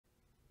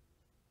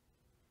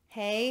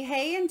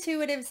Hey,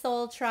 Intuitive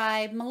Soul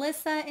Tribe.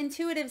 Melissa,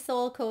 Intuitive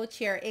Soul Coach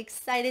here.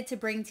 Excited to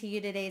bring to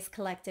you today's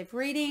collective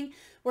reading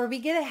where we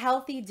get a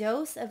healthy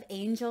dose of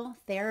angel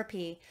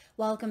therapy.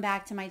 Welcome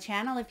back to my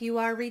channel if you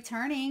are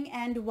returning,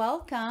 and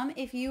welcome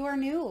if you are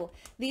new.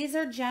 These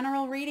are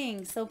general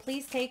readings, so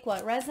please take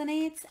what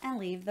resonates and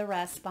leave the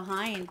rest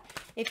behind.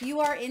 If you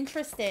are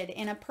interested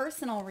in a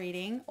personal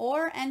reading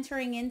or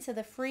entering into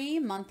the free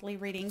monthly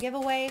reading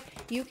giveaway,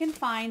 you can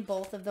find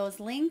both of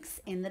those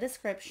links in the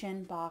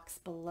description box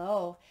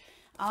below.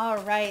 All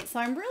right, so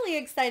I'm really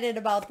excited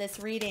about this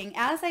reading.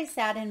 As I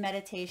sat in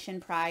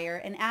meditation prior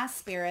and asked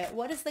Spirit,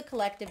 what does the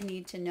collective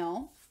need to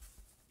know?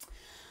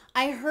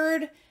 I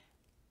heard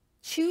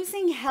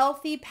choosing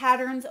healthy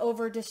patterns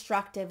over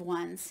destructive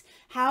ones,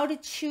 how to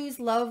choose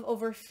love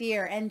over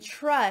fear, and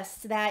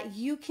trust that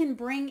you can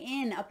bring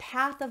in a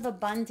path of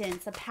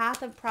abundance, a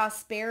path of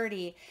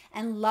prosperity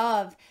and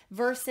love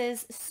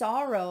versus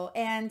sorrow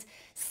and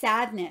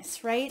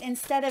sadness, right?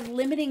 Instead of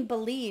limiting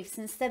beliefs,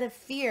 instead of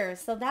fear.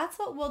 So that's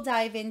what we'll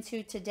dive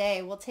into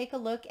today. We'll take a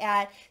look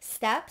at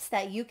steps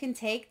that you can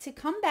take to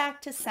come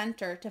back to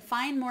center, to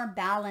find more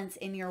balance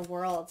in your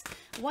world.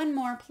 One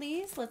more,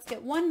 please. Let's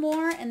get one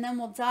more, and then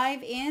we'll dive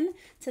in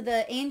to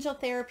the angel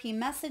therapy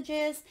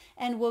messages,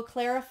 and we'll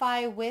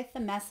clarify with the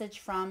message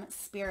from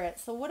Spirit.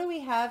 So what do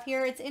we have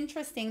here? It's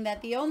interesting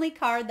that the only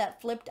card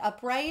that flipped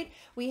upright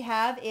we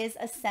have is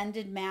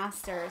Ascended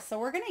Master. So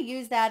we're going to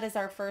use that as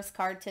our first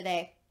card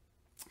today.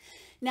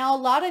 Now, a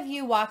lot of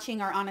you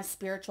watching are on a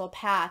spiritual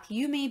path.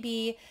 You may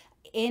be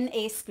in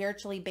a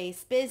spiritually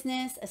based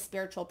business, a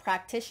spiritual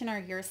practitioner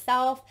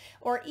yourself,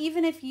 or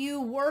even if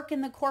you work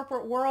in the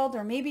corporate world,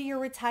 or maybe you're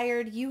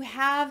retired, you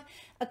have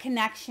a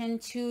connection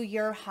to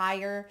your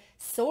higher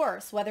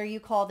source, whether you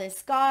call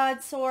this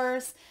God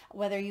source,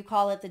 whether you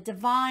call it the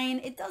divine.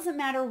 It doesn't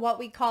matter what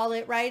we call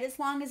it, right? As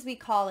long as we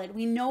call it,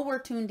 we know we're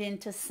tuned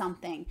into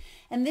something.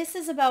 And this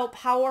is about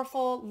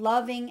powerful,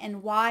 loving,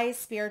 and wise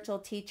spiritual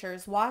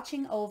teachers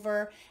watching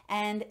over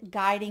and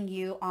guiding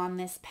you on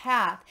this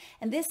path.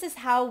 And this is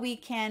how we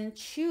can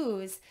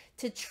choose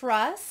to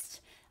trust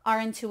our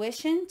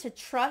intuition, to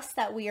trust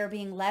that we are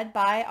being led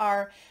by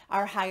our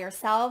higher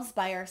selves,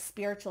 by our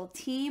spiritual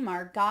team,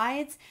 our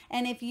guides.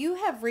 And if you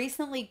have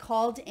recently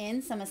called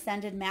in some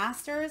ascended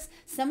masters,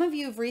 some of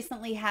you have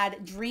recently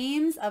had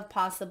dreams of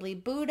possibly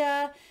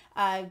Buddha,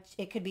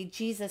 it could be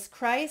Jesus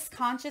Christ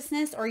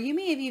consciousness, or you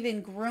may have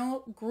even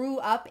grew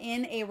up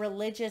in a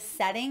religious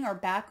setting or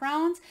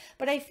background,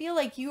 but I feel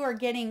like you are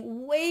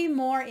getting way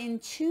more in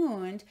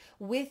tuned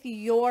with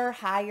your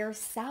higher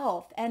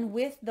self and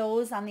with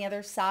those on the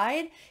other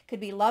side. Could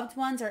be loved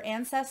ones or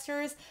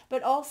ancestors,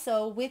 but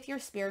also with your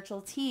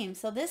spiritual team.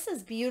 So this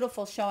is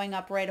beautiful showing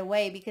up right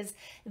away, because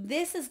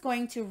this is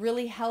going to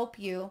really help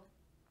you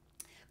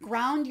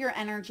ground your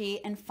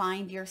energy and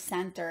find your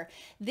center.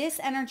 This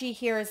energy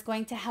here is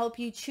going to help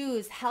you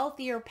choose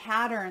healthier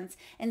patterns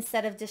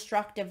instead of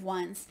destructive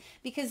ones.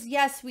 Because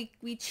yes,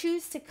 we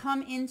choose to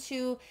come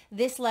into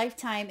this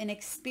lifetime and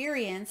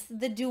experience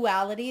the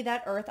duality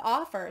that Earth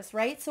offers,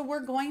 right? So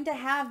we're going to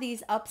have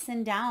these ups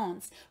and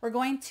downs. We're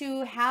going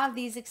to have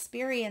these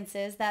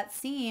experiences that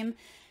seem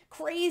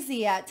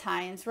crazy at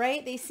times,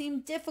 right? They seem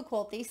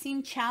difficult, they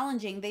seem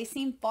challenging, they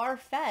seem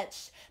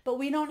far-fetched, but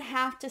we don't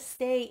have to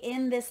stay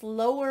in this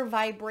lower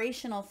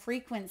vibrational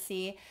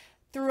frequency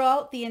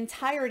throughout the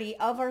entirety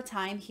of our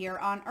time here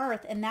on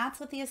Earth. And that's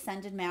what the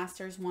Ascended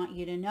Masters want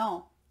you to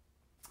know.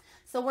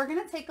 So we're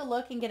going to take a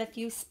look and get a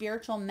few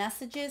spiritual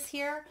messages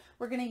here.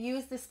 We're going to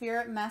use the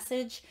Spirit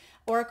Message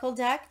Oracle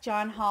deck,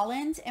 John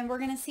Holland, and we're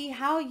going to see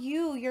how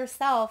you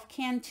yourself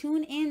can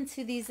tune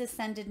into these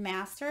Ascended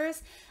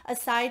Masters,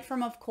 aside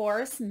from, of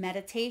course,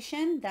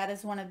 meditation. That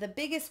is one of the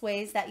biggest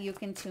ways that you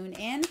can tune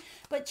in,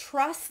 but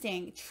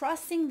trusting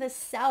the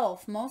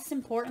self, most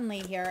importantly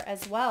here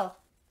as well.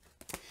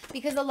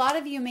 Because a lot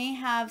of you may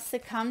have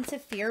succumbed to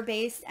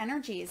fear-based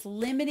energies,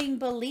 limiting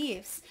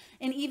beliefs,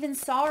 and even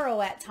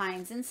sorrow at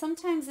times. And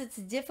sometimes it's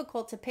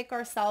difficult to pick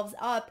ourselves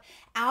up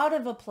out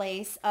of a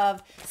place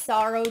of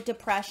sorrow,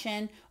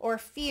 depression, or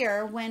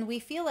fear when we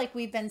feel like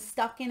we've been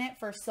stuck in it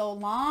for so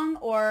long,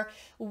 or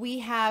we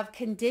have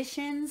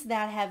conditions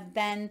that have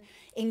been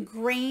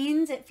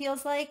ingrained, it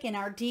feels like, in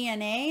our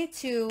DNA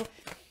to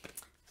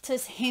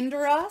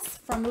hinder us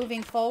from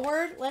moving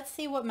forward. Let's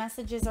see what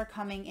messages are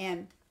coming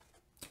in.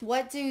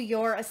 What do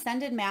your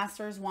Ascended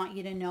Masters want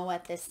you to know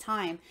at this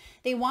time?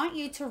 They want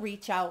you to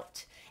reach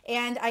out.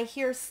 And I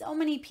hear so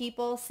many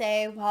people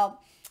say,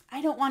 well,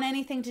 I don't want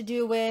anything to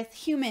do with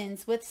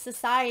humans, with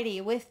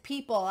society, with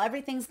people.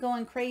 Everything's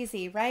going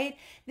crazy, right?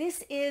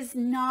 This is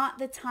not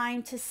the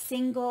time to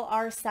single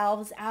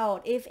ourselves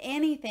out. If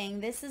anything,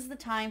 this is the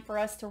time for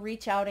us to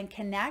reach out and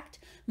connect,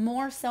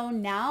 more so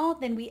now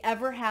than we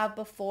ever have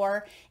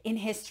before in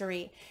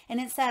history. And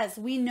it says,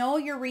 we know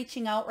you're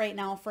reaching out right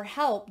now for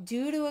help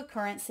due to a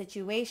current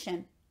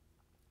situation.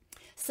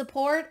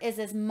 Support is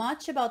as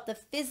much about the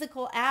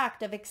physical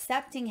act of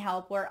accepting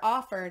help where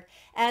offered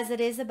as it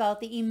is about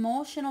the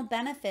emotional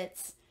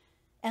benefits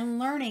and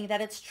learning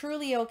that it's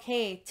truly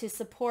okay to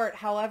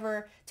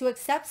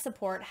accept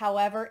support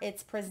however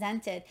it's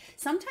presented.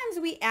 Sometimes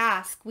we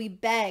ask, we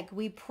beg,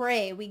 we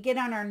pray, we get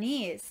on our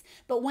knees,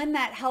 but when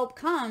that help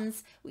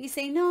comes, we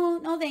say, no,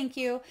 no, thank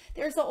you.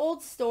 There's an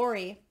old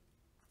story,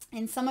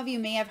 and some of you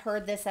may have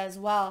heard this as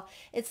well.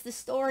 It's the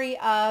story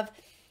of,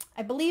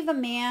 I believe, a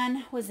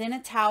man was in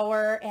a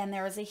tower and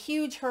there was a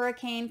huge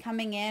hurricane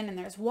coming in and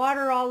there's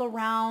water all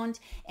around,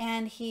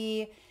 and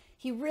he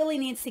really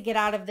needs to get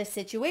out of this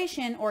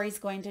situation or he's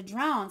going to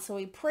drown. So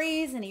he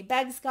prays and he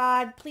begs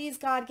God, please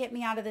God, get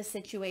me out of this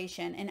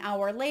situation. An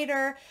hour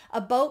later, a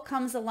boat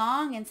comes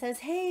along and says,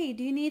 hey,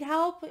 do you need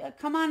help?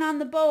 Come on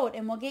the boat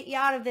and we'll get you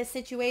out of this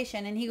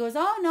situation. And he goes,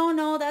 oh,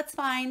 no, that's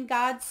fine.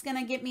 God's going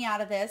to get me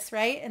out of this,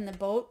 right? And the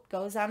boat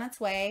goes on its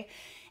way.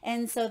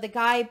 And so the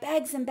guy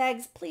begs and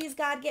begs, please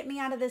God, get me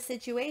out of this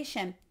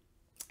situation.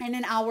 And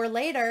an hour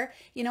later,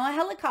 a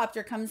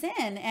helicopter comes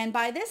in. And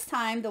by this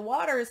time, the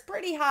water is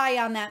pretty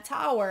high on that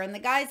tower and the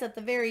guy's at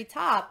the very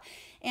top.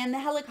 And the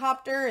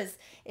helicopter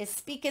is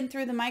speaking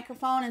through the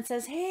microphone and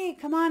says, hey,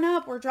 come on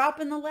up. We're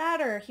dropping the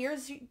ladder.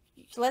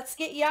 Let's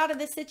get you out of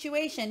this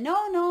situation.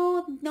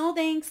 No,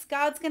 thanks.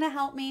 God's going to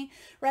help me,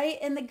 right?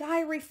 And the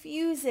guy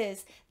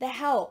refuses the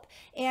help.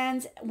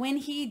 And when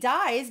he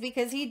dies,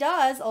 because he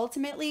does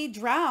ultimately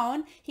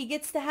drown, he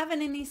gets to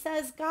heaven and he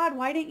says, God,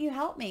 why didn't you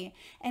help me?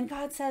 And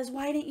God says,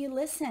 why didn't you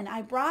listen?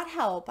 I brought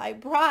help. I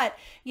brought,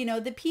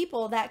 the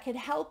people that could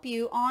help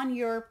you on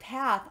your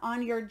path,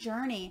 on your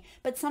journey.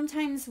 But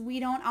sometimes we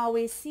don't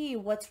always see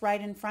what's right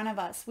in front of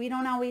us. We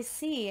don't always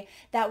see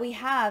that we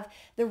have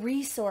the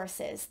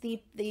resources,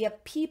 the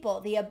people,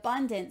 the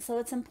abundance. So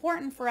it's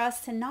important for us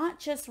to not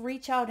just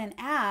reach out and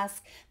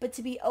ask, but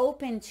to be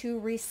open to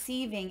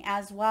receiving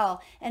as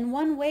well. And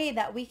one way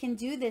that we can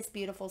do this,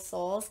 beautiful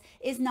souls,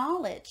 is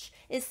knowledge,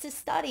 is to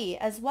study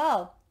as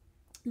well.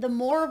 The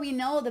more we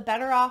know, the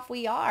better off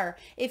we are.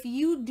 If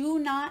you do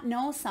not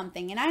know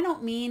something, and I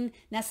don't mean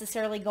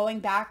necessarily going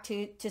back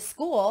to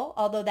school,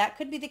 although that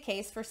could be the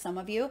case for some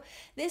of you,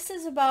 this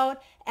is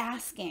about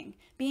asking,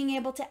 being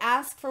able to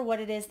ask for what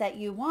it is that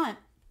you want.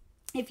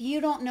 If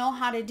you don't know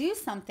how to do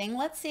something,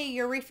 let's say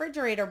your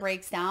refrigerator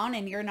breaks down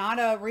and you're not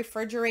a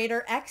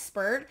refrigerator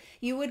expert,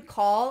 you would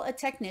call a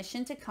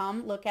technician to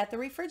come look at the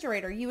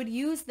refrigerator. You would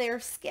use their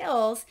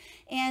skills,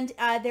 and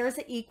there's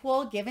an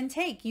equal give and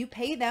take. You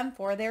pay them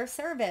for their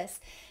service.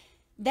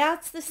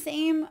 That's the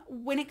same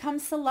when it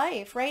comes to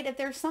life, right? If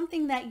there's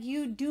something that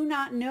you do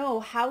not know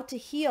how to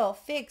heal,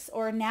 fix,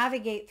 or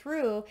navigate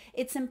through,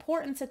 it's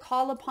important to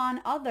call upon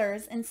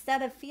others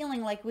instead of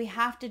feeling like we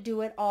have to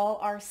do it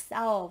all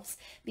ourselves,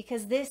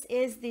 because this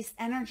is this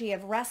energy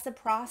of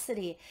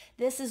reciprocity.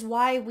 This is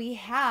why we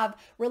have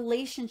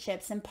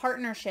relationships and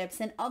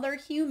partnerships and other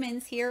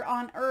humans here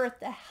on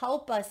earth to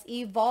help us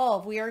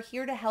evolve. We are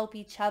here to help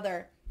each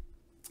other.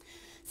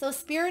 So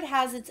Spirit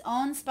has its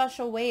own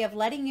special way of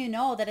letting you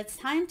know that it's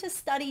time to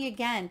study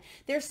again.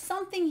 There's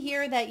something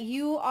here that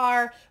you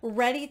are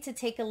ready to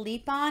take a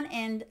leap on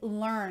and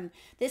learn.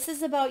 This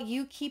is about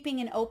you keeping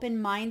an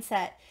open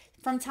mindset.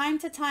 From time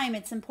to time,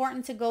 it's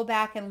important to go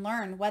back and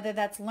learn, whether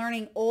that's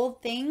learning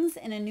old things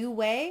in a new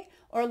way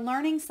or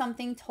learning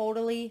something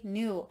totally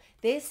new.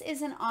 This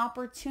is an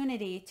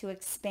opportunity to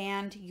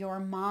expand your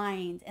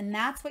mind. And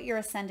that's what your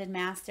Ascended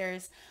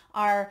Masters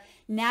are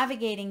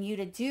navigating you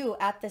to do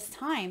at this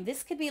time.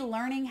 This could be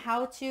learning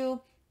how to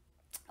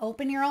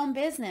open your own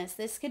business.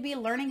 This could be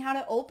learning how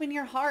to open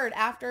your heart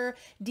after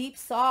deep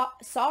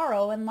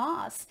sorrow and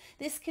loss.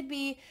 This could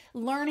be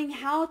learning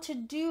how to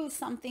do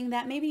something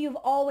that maybe you've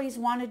always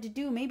wanted to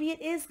do. Maybe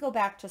it is go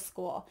back to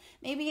school.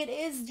 Maybe it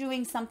is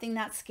doing something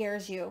that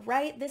scares you,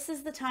 right? This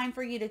is the time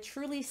for you to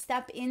truly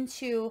step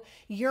into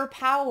your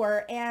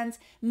power and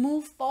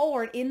move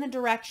forward in the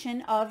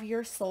direction of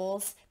your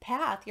soul's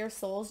path, your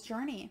soul's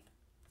journey.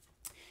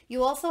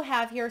 You also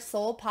have your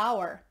soul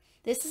power.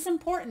 This is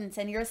important,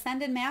 and your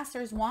Ascended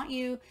Masters want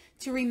you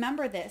to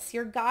remember this.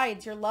 Your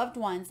guides, your loved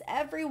ones,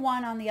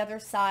 everyone on the other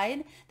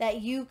side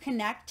that you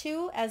connect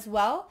to as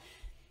well.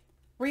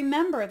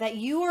 Remember that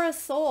you are a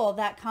soul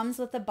that comes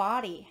with a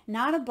body,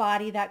 not a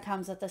body that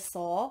comes with a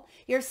soul.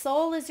 Your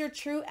soul is your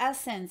true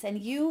essence,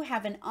 and you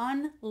have an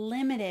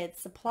unlimited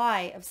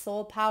supply of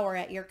soul power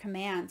at your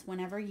command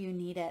whenever you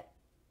need it.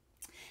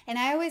 And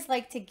I always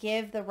like to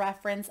give the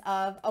reference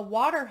of a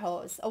water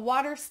hose, a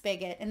water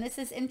spigot. And this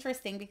is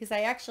interesting because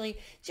I actually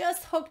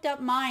just hooked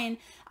up mine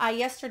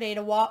yesterday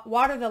to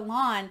water the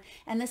lawn.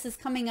 And this is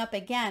coming up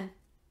again,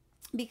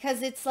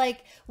 because it's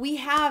like we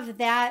have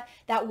that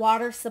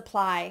water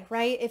supply,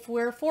 right? If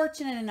we're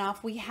fortunate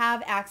enough, we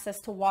have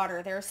access to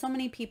water. There are so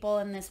many people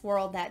in this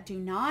world that do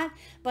not.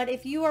 But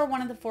if you are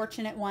one of the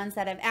fortunate ones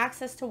that have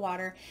access to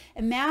water,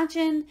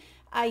 imagine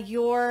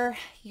your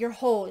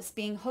hose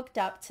being hooked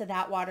up to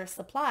that water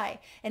supply.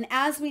 And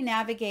as we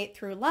navigate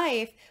through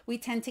life, we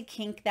tend to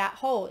kink that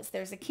hose.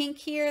 There's a kink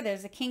here,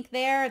 there's a kink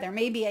there, there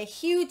may be a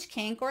huge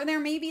kink, or there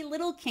may be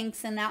little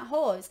kinks in that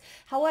hose.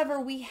 However,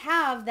 we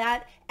have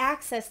that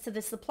access to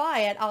the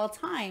supply at all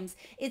times.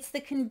 It's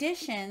the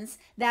conditions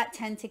that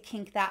tend to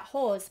kink that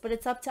hose, but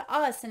it's up to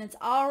us, and it's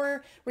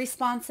our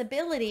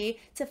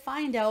responsibility to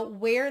find out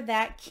where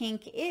that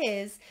kink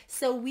is,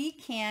 so we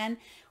can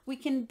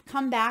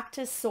come back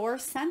to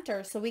source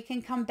center, so we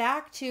can come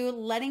back to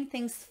letting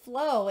things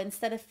flow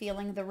instead of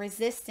feeling the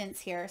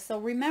resistance here. So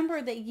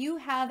remember that you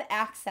have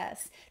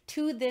access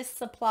to this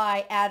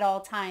supply at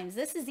all times.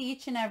 This is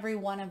each and every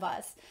one of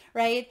us,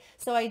 right?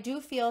 So I do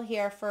feel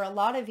here for a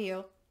lot of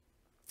you,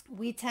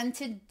 we tend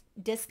to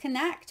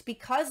disconnect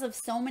because of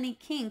so many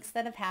kinks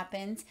that have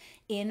happened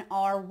in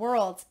our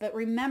worlds. But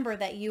remember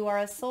that you are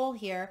a soul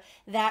here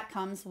that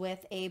comes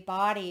with a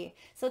body.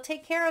 So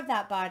take care of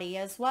that body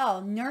as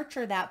well.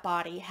 Nurture that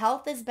body.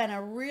 Health has been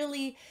a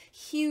really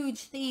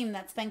huge theme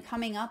that's been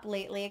coming up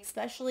lately,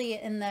 especially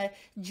in the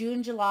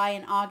June, July,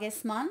 and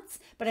August months.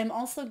 But I'm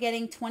also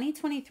getting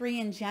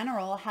 2023 in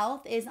general.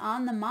 Health is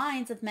on the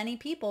minds of many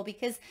people,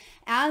 because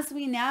as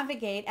we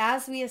navigate,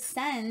 as we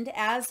ascend,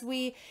 as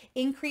we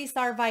increase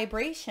our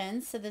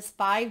vibration, so this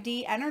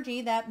 5D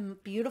energy,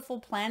 that beautiful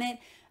planet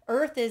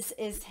Earth is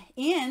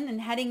in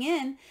and heading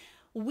in,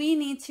 we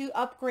need to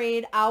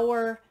upgrade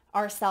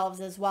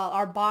ourselves as well,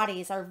 our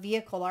bodies, our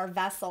vehicle, our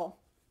vessel.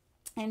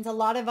 And a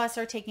lot of us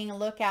are taking a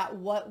look at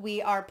what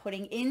we are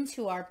putting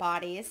into our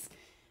bodies.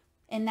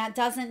 And that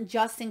doesn't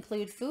just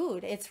include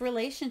food. It's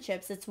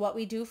relationships. It's what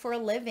we do for a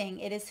living.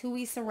 It is who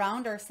we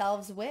surround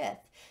ourselves with.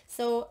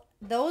 So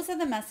those are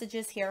the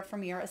messages here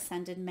from your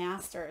ascended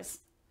masters.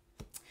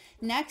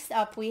 Next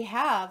up, we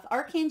have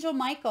Archangel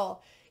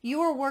Michael.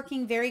 You are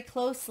working very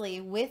closely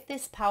with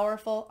this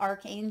powerful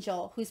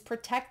archangel who's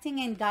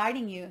protecting and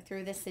guiding you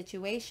through this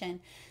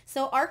situation.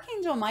 So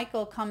Archangel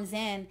Michael comes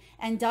in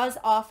and does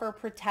offer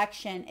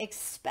protection,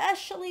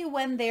 especially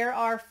when there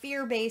are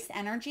fear-based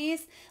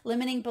energies,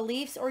 limiting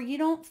beliefs, or you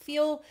don't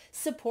feel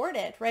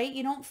supported, right?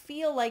 You don't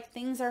feel like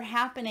things are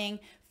happening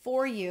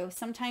for you.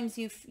 Sometimes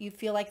you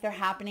feel like they're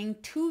happening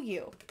to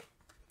you.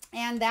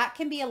 And that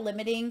can be a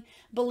limiting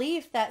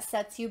belief that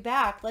sets you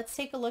back. Let's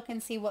take a look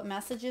and see what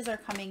messages are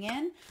coming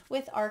in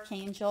with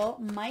Archangel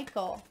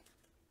Michael.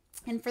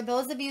 And for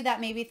those of you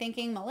that may be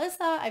thinking,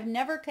 Melissa, I've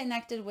never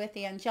connected with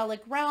the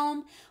angelic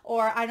realm,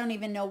 or I don't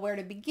even know where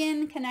to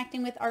begin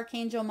connecting with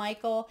Archangel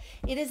Michael,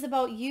 it is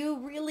about you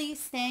really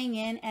staying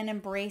in and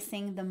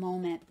embracing the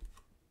moment.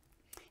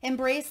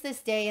 Embrace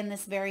this day in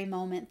this very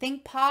moment.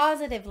 Think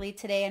positively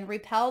today and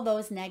repel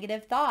those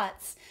negative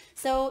thoughts.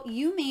 So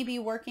you may be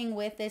working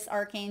with this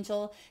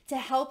archangel to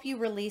help you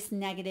release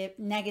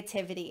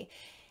negativity,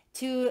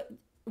 to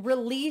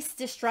release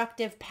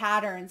destructive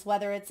patterns,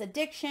 whether it's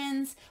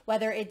addictions,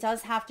 whether it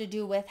does have to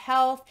do with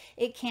health.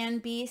 It can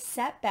be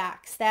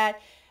setbacks that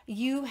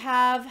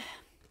you've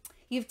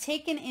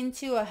taken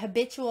into a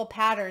habitual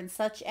pattern,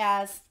 such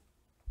as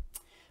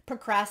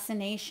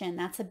procrastination.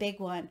 That's a big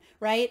one,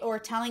 right? Or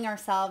telling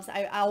ourselves,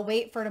 I'll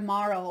wait for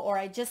tomorrow, or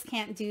I just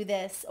can't do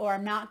this, or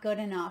I'm not good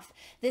enough.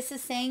 This is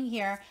saying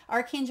here,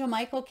 Archangel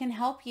Michael can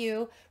help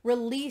you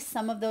release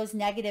some of those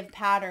negative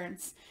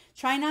patterns.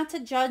 Try not to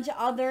judge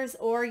others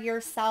or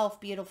yourself,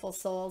 beautiful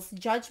souls.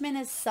 Judgment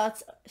is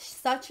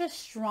such a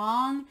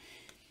strong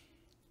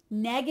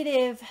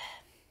negative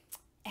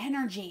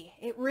energy.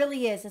 It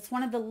really is. It's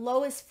one of the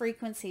lowest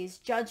frequencies,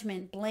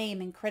 judgment,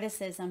 blame, and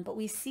criticism. But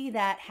we see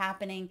that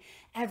happening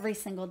every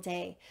single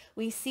day.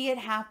 We see it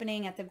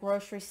happening at the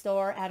grocery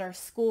store, at our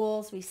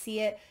schools. We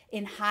see it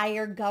in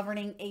higher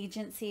governing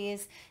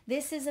agencies.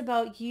 This is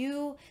about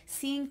you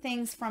seeing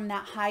things from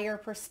that higher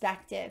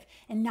perspective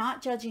and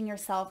not judging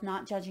yourself,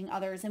 not judging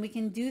others. And we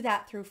can do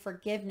that through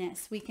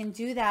forgiveness. We can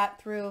do that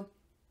through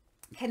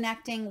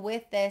connecting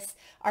with this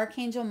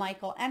Archangel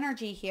Michael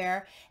energy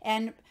here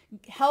and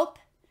help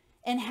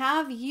and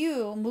have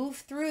you move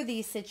through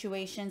these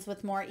situations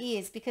with more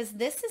ease, because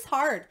this is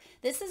hard.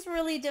 This is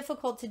really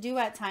difficult to do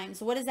at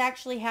times. What is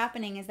actually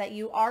happening is that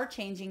you are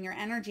changing your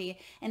energy,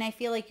 and I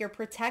feel like you're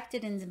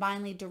protected and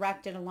divinely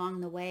directed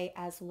along the way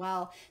as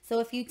well. So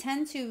if you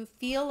tend to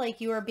feel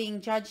like you are being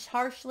judged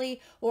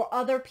harshly or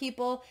other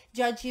people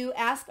judge you,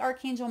 ask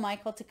Archangel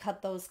Michael to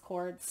cut those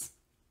cords.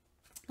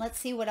 Let's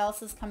see what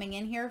else is coming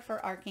in here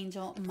for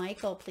Archangel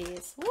Michael,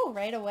 please. Woo,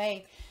 right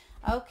away.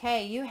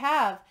 Okay, you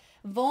have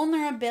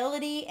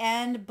vulnerability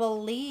and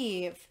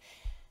believe.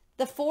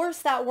 The force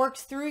that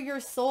works through your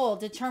soul,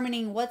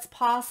 determining what's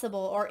possible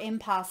or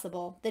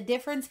impossible. The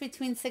difference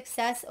between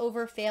success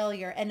over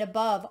failure, and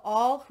above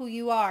all who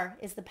you are,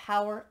 is the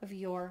power of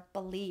your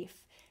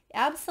belief.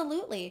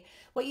 Absolutely.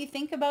 What you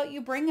think about, you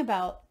bring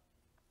about.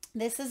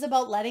 This is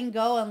about letting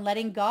go and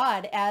letting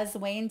God, as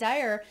Wayne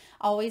Dyer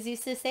always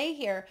used to say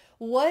here.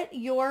 What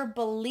your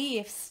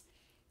beliefs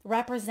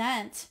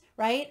represent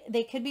right?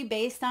 They could be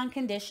based on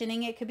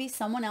conditioning. It could be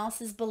someone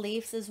else's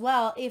beliefs as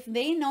well. If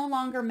they no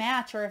longer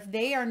match, or if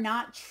they are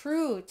not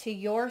true to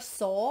your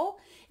soul,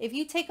 if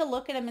you take a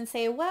look at them and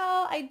say,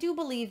 well, I do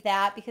believe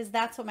that because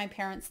that's what my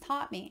parents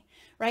taught me,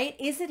 right?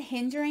 Is it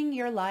hindering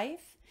your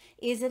life?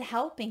 Is it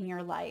helping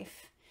your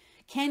life?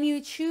 Can you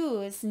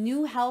choose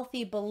new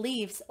healthy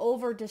beliefs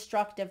over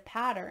destructive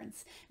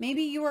patterns?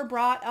 Maybe you were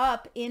brought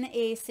up in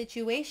a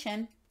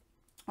situation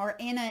or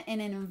in an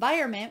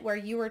environment where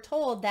you were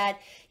told that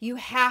you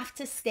have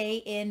to stay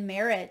in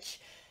marriage,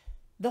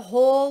 the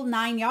whole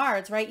 9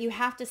 yards, right? You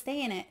have to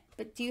stay in it.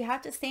 But do you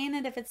have to stay in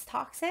it if it's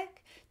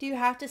toxic? Do you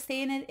have to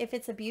stay in it if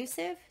it's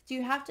abusive? Do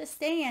you have to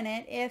stay in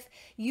it if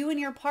you and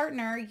your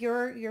partner,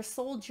 your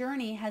soul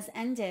journey has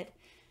ended?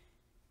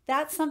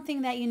 That's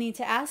something that you need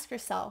to ask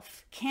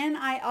yourself. Can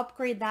I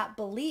upgrade that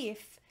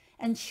belief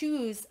and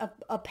choose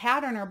a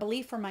pattern or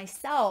belief for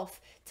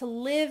myself to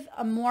live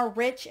a more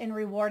rich and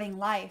rewarding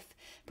life?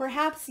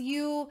 Perhaps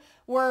you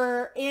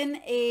were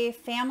in a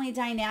family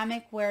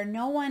dynamic where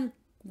no one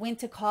went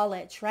to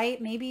college,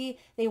 right? Maybe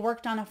they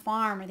worked on a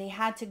farm, or they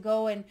had to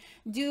go and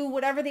do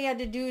whatever they had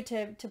to do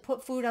to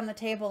put food on the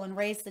table and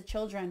raise the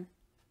children.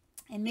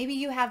 And maybe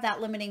you have that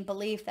limiting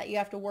belief that you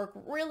have to work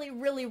really,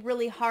 really,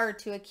 really hard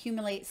to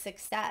accumulate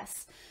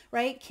success,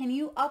 right? Can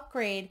you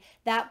upgrade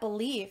that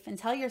belief and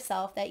tell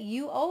yourself that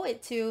you owe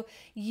it to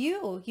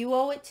you? You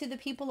owe it to the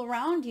people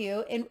around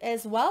you, and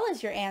as well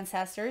as your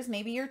ancestors,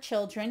 maybe your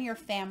children, your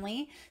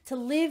family, to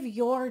live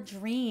your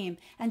dream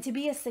and to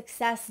be a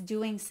success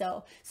doing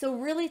so. So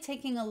really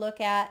taking a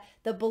look at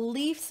the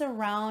beliefs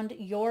around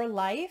your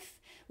life.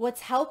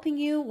 What's helping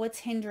you? What's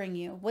hindering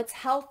you? What's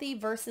healthy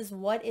versus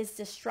what is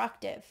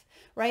destructive,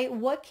 right?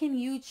 What can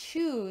you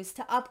choose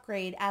to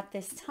upgrade at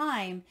this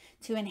time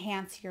to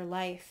enhance your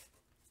life?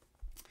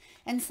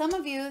 And some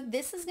of you,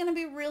 this is going to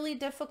be really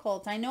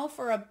difficult. I know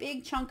for a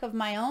big chunk of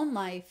my own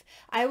life,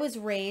 I was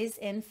raised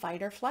in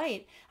fight or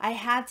flight. I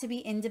had to be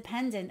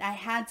independent. I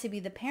had to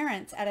be the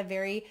parent at a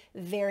very,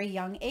 very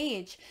young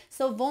age.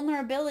 So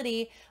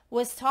vulnerability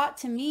was taught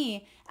to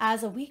me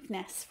as a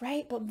weakness,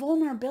 right? But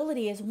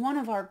vulnerability is one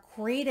of our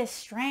greatest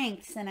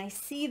strengths. And I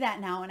see that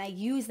now, and I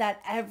use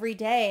that every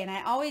day. And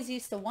I always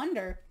used to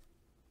wonder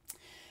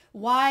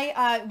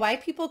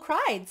why people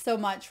cried so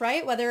much,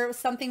 right? Whether it was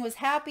something was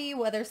happy,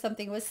 whether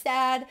something was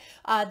sad,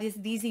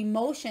 these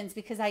emotions,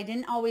 because I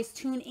didn't always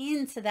tune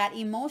into that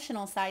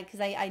emotional side because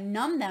I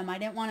numbed them. I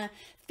didn't want to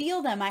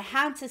feel them. I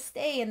had to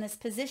stay in this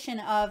position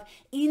of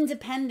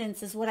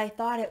independence is what I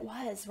thought it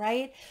was,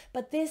 right?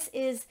 But this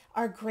is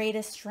our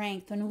greatest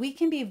strength when we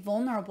can be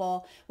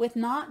vulnerable with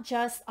not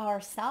just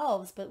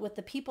ourselves, but with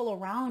the people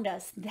around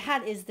us.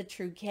 That is the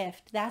true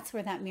gift. That's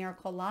where that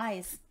miracle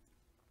lies.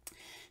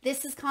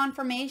 This is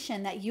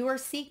confirmation that you are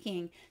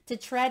seeking to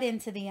tread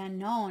into the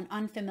unknown,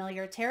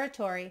 unfamiliar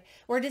territory,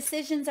 where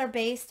decisions are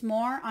based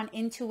more on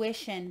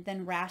intuition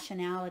than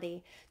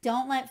rationality.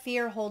 Don't let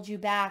fear hold you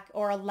back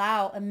or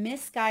allow a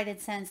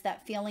misguided sense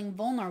that feeling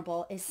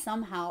vulnerable is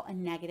somehow a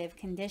negative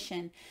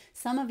condition.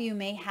 Some of you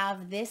may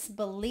have this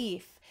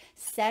belief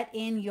set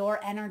in your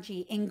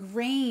energy,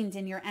 ingrained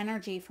in your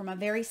energy from a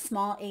very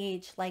small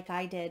age, like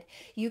I did.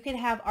 You could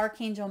have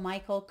Archangel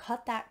Michael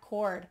cut that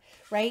cord,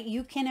 right?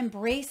 You can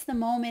embrace the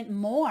moment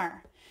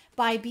more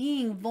by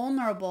being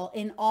vulnerable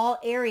in all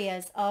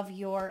areas of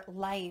your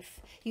life.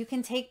 You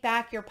can take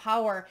back your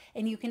power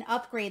and you can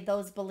upgrade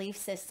those belief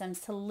systems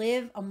to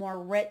live a more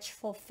rich,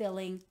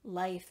 fulfilling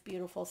life,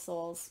 beautiful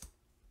souls.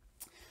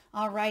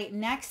 All right,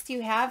 next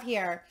you have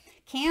here,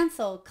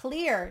 cancel,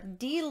 clear,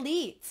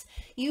 delete.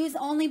 Use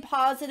only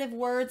positive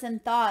words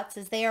and thoughts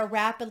as they are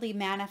rapidly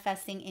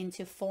manifesting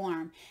into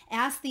form.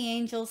 Ask the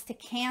angels to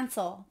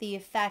cancel the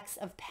effects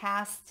of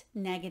past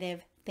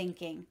negative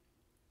thinking.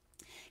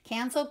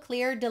 Cancel,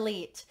 clear,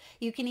 delete.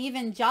 You can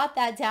even jot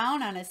that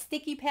down on a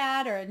sticky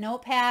pad or a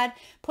notepad,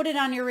 put it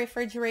on your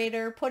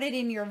refrigerator, put it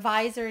in your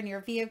visor in your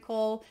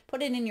vehicle,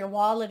 put it in your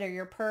wallet or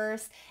your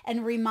purse,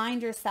 and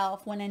remind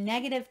yourself when a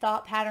negative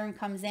thought pattern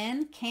comes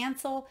in,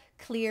 cancel,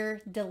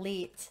 clear,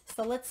 delete.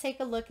 So let's take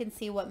a look and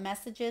see what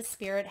messages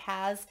Spirit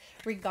has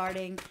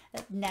regarding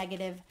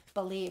negative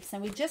beliefs.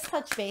 And we just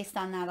touched base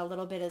on that a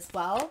little bit as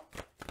well.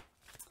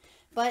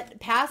 But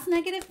past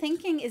negative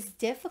thinking is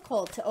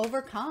difficult to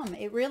overcome.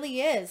 It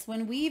really is.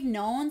 When we've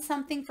known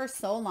something for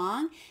so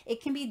long,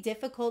 it can be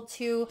difficult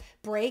to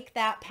break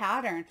that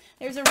pattern.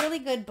 There's a really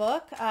good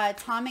book,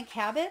 Atomic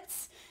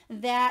Habits,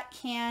 that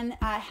can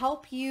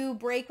help you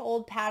break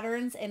old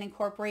patterns and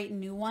incorporate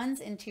new ones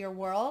into your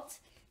world.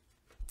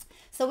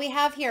 So we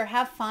have here,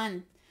 have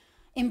fun.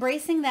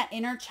 Embracing that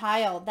inner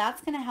child,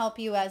 that's going to help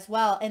you as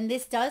well. And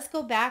this does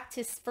go back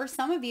to, for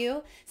some of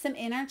you, some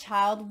inner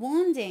child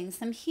wounding,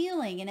 some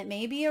healing, and it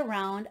may be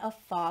around a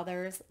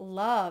father's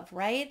love,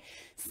 right?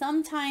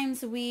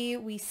 Sometimes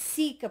we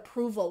seek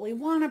approval. We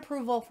want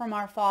approval from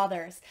our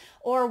fathers,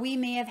 or we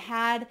may have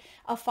had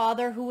a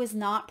father who was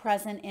not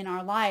present in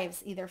our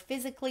lives, either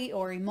physically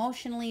or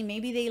emotionally.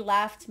 Maybe they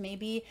left,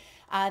 maybe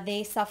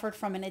they suffered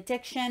from an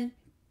addiction.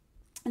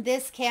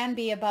 This can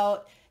be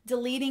about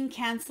deleting,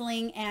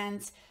 canceling,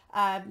 and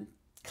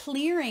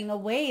clearing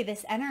away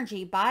this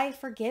energy by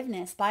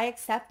forgiveness, by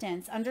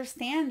acceptance,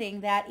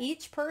 understanding that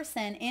each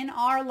person in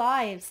our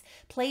lives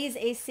plays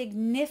a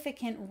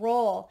significant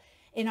role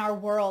in our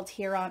world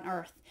here on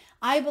earth.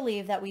 I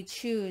believe that we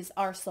choose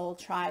our soul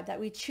tribe, that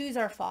we choose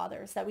our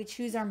fathers, that we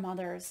choose our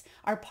mothers,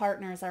 our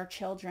partners, our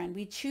children.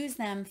 We choose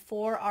them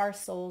for our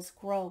soul's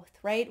growth,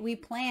 right? We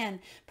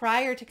plan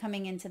prior to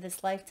coming into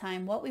this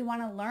lifetime what we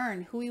want to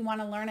learn, who we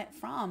want to learn it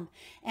from,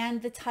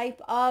 and the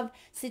type of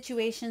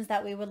situations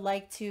that we would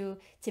like to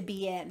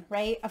be in,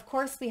 right? Of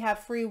course, we have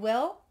free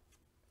will.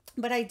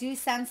 But I do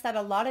sense that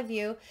a lot of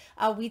you,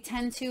 we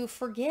tend to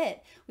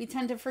forget. We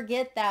tend to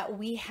forget that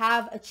we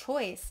have a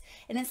choice.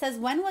 And it says,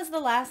 when was the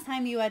last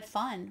time you had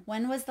fun?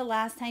 When was the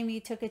last time you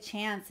took a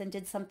chance and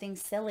did something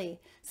silly?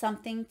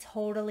 Something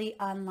totally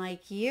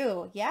unlike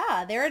you.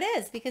 Yeah, there it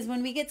is. Because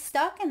when we get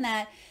stuck in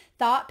that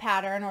thought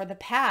pattern or the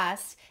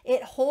past,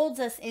 it holds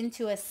us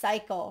into a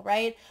cycle,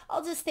 right?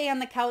 I'll just stay on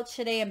the couch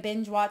today and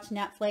binge watch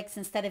Netflix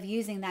instead of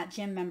using that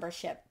gym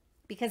membership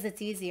because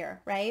it's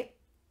easier, right?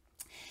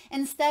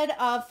 Instead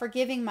of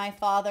forgiving my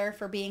father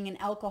for being an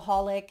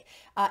alcoholic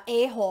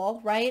a-hole,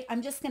 right?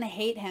 I'm just going to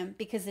hate him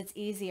because it's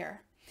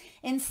easier.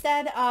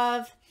 Instead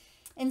of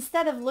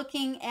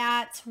looking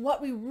at what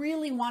we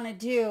really want to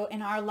do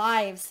in our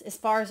lives as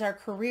far as our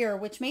career,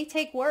 which may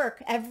take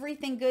work,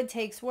 everything good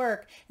takes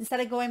work.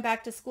 Instead of going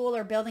back to school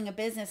or building a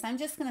business, I'm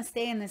just going to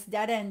stay in this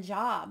dead-end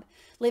job,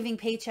 living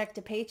paycheck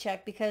to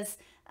paycheck because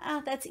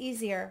that's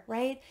easier,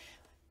 right?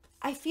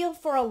 I feel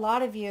for a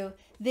lot of you,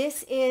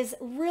 this is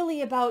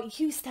really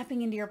about you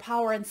stepping into your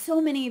power. And so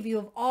many of you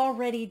have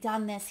already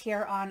done this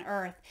here on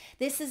earth.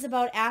 This is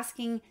about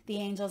asking the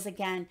angels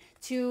again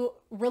to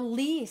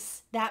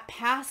release that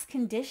past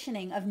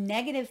conditioning of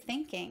negative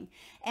thinking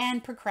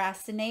and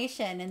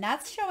procrastination. And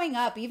that's showing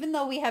up, even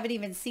though we haven't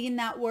even seen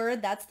that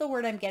word. That's the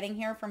word I'm getting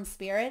here from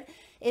Spirit,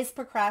 is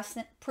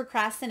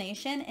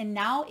procrastination. And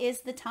now is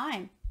the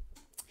time.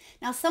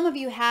 Now, some of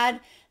you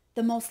had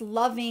the most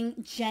loving,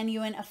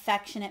 genuine,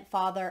 affectionate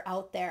father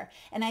out there.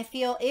 And I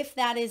feel if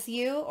that is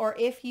you, or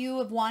if you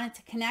have wanted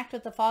to connect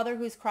with the father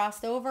who's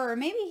crossed over, or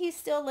maybe he's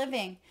still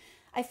living,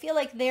 I feel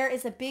like there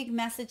is a big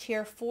message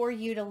here for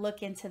you to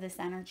look into this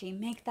energy.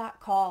 Make that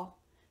call.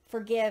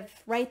 Forgive.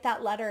 Write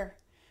that letter,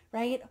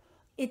 right?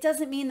 It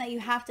doesn't mean that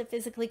you have to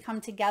physically come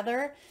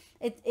together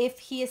if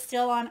he is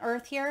still on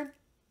earth here.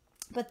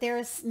 But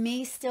there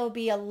may still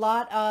be a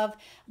lot of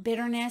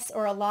bitterness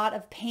or a lot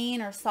of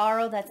pain or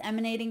sorrow that's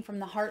emanating from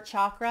the heart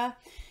chakra.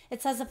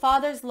 It says a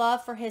father's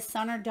love for his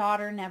son or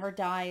daughter never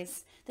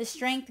dies. The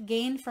strength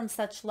gained from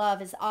such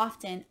love is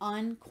often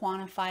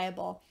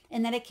unquantifiable,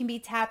 and that it can be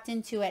tapped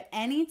into at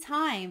any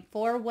time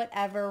for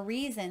whatever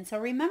reason. So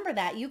remember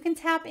that. You can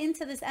tap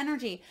into this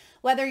energy,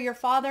 whether your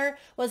father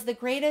was the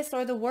greatest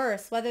or the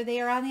worst, whether they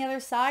are on the other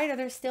side or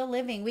they're still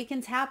living. We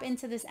can tap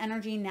into this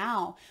energy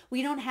now.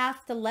 We don't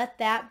have to let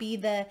that be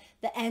the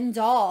end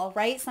all,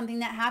 right? Something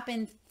that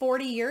happened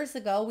 40 years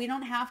ago. We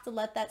don't have to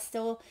let that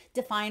still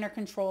define or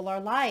control our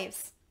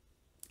lives.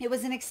 It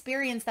was an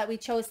experience that we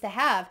chose to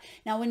have.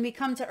 Now, when we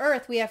come to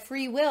earth, we have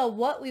free will,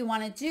 what we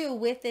want to do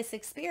with this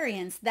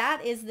experience.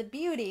 That is the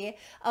beauty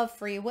of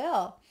free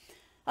will.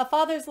 A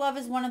father's love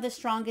is one of the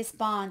strongest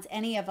bonds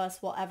any of us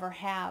will ever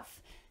have.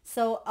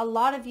 So a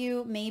lot of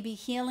you may be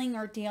healing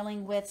or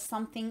dealing with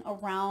something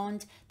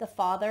around the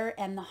father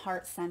and the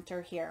heart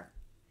center here.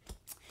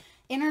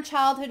 Inner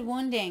childhood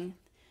wounding.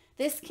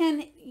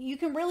 You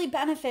can really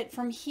benefit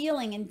from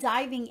healing and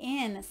diving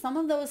in some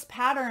of those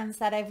patterns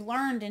that I've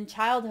learned in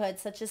childhood,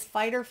 such as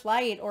fight or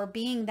flight, or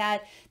being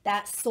that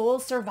soul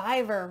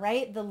survivor,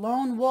 right? The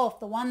lone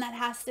wolf, the one that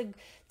has to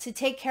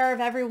take care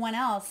of everyone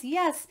else.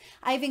 Yes,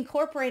 I've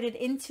incorporated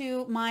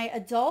into my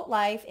adult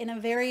life in a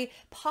very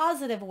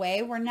positive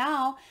way, where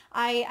now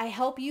I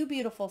help you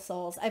beautiful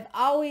souls. I've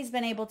always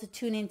been able to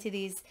tune into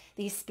these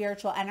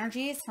spiritual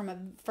energies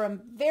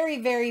from very,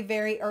 very,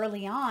 very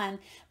early on.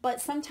 But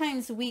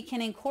sometimes we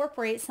can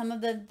incorporate some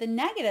of the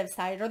negative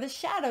side or the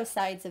shadow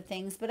sides of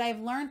things. But I've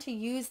learned to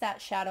use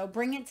that shadow,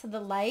 bring it to the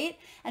light,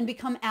 and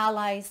become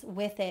allies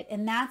with it.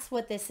 And that's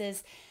what this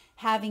is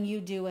having you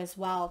do as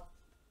well.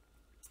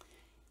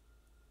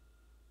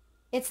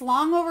 It's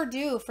long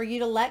overdue for you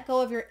to let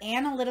go of your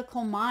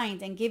analytical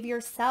mind and give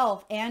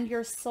yourself and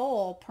your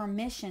soul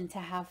permission to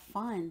have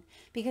fun.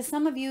 Because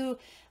some of you,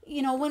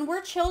 when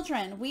we're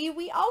children,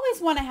 we always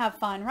want to have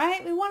fun,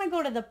 right? We want to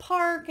go to the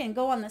park and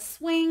go on the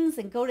swings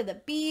and go to the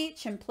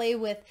beach and play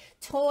with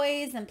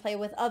toys and play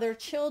with other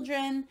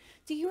children.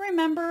 Do you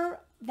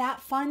remember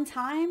that fun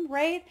time,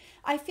 right?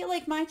 I feel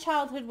like my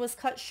childhood was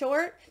cut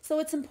short, so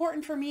it's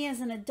important for me as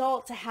an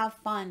adult to have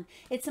fun.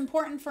 It's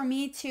important for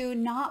me to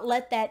not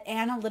let that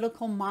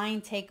analytical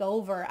mind take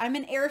over. I'm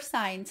an air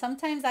sign.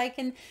 Sometimes I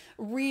can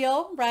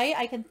reel, right?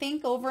 I can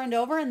think over and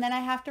over, and then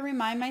I have to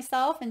remind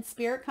myself, and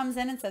Spirit comes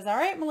in and says, all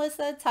right,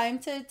 Melissa, time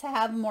to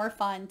have more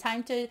fun,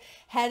 time to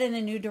head in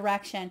a new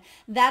direction.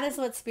 That is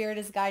what Spirit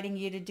is guiding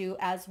you to do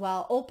as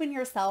well. Open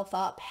yourself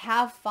up,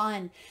 have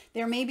fun.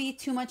 There may be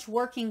too much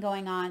working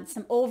going on,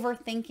 some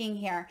overthinking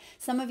here.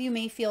 Some of you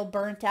may feel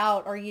burnt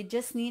out, or you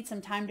just need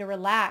some time to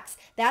relax.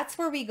 That's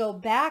where we go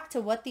back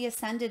to what the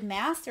Ascended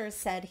Masters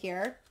said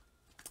here.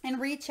 And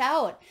reach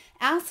out.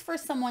 Ask for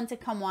someone to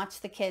come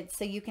watch the kids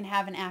so you can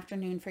have an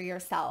afternoon for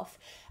yourself.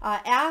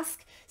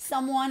 Ask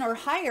someone, or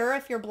hire,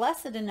 if you're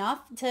blessed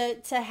enough,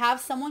 to have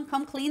someone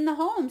come clean the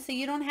home so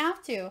you don't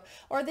have to.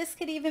 Or this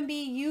could even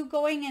be you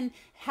going and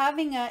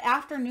having an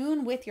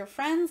afternoon with your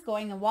friends,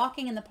 going and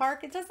walking in the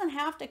park. It doesn't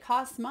have to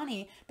cost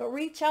money, but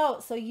reach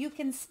out so you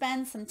can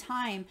spend some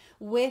time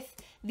with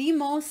the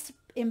most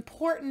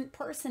important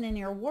person in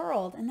your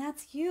world, and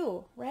that's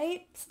you,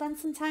 right? Spend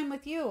some time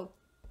with you.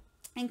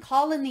 And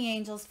call in the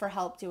angels for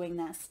help doing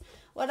this.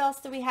 What else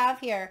do we have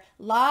here?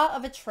 Law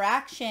of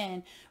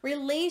attraction.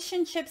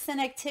 Relationships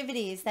and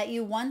activities that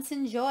you once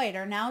enjoyed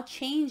are now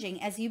changing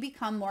as you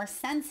become more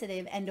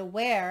sensitive and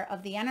aware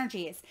of the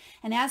energies.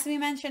 And as we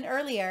mentioned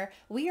earlier,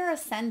 we are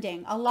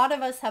ascending. A lot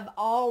of us have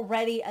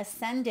already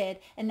ascended,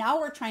 and now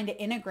we're trying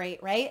to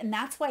integrate, right? And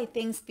that's why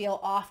things feel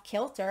off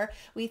kilter.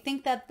 We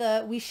think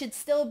that we should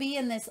still be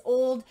in this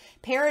old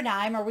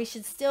paradigm, or we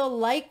should still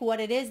like what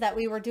it is that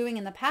we were doing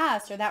in the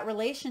past, or that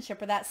relationship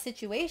or that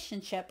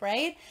situationship,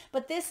 right?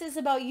 But this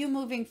is about you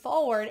moving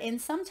forward,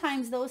 and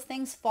sometimes those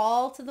things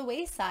fall to the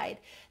wayside.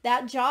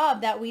 That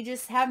job that we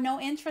just have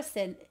no interest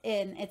in,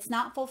 it's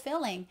not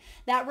fulfilling.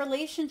 That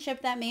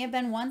relationship that may have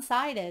been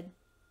one-sided,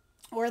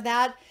 or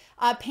that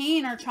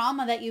pain or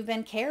trauma that you've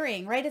been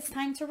carrying, right? It's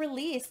time to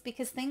release,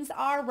 because things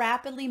are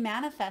rapidly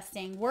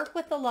manifesting. Work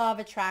with the law of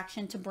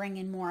attraction to bring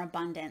in more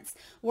abundance.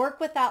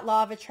 Work with that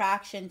law of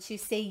attraction to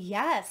say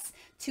yes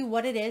to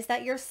what it is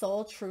that your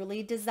soul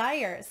truly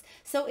desires.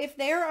 So if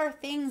there are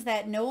things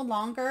that no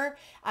longer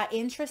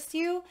interest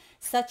you,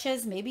 such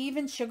as maybe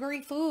even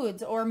sugary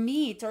foods or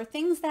meat, or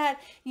things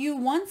that you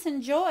once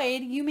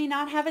enjoyed, you may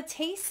not have a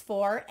taste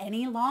for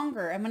any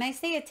longer. And when I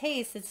say a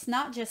taste, it's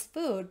not just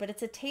food, but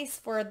it's a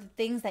taste for the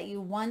things that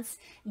you once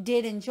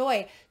did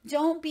enjoy.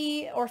 Don't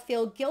be or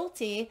feel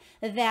guilty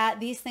that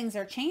these things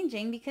are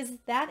changing, because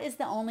that is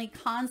the only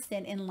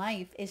constant in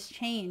life, is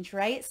change,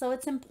 right? So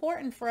it's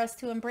important for us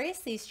to embrace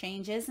these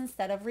changes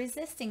instead of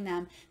resisting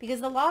them,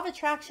 because the law of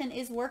attraction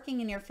is working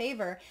in your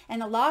favor,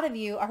 and a lot of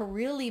you are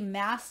really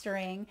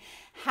mastering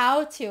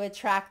how to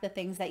attract the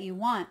things that you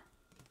want.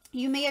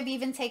 You may have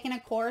even taken a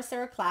course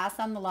or a class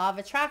on the law of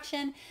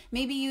attraction.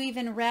 Maybe you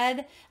even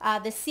read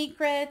The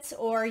Secret,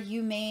 or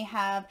you may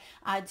have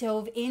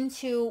dove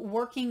into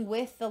working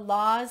with the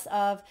laws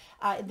of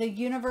the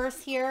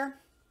universe here.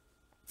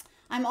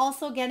 I'm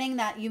also getting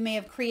that you may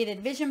have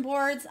created vision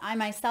boards. I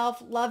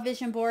myself love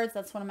vision boards.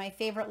 That's one of my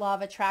favorite law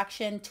of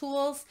attraction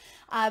tools.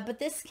 But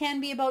this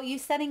can be about you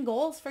setting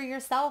goals for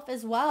yourself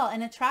as well,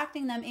 and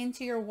attracting them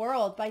into your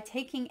world by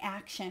taking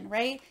action,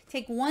 right?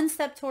 Take one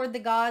step toward the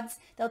gods,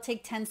 they'll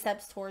take 10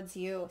 steps towards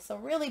you. So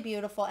really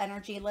beautiful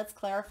energy. Let's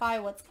clarify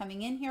what's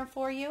coming in here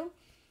for you.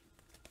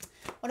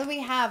 What do we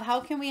have? How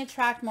can we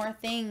attract more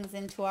things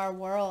into our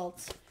world?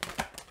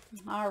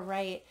 All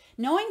right.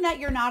 Knowing that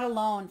you're not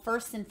alone,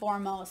 first and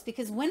foremost,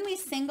 because when we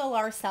single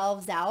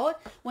ourselves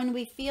out, when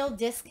we feel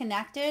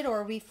disconnected,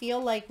 or we feel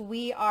like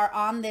we are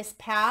on this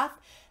path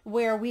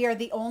where we are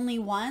the only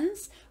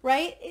ones,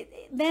 right?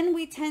 Then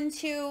we tend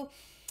to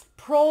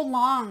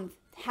prolong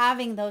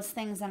having those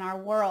things in our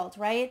world,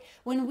 right?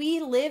 When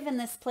we live in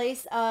this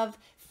place of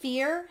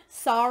fear,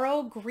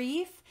 sorrow,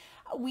 grief,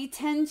 we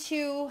tend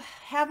to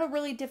have a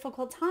really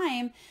difficult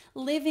time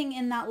living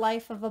in that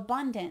life of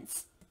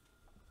abundance.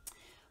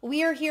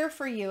 We are here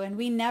for you, and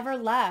we never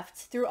left.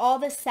 Through all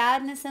the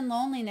sadness and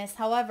loneliness,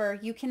 however,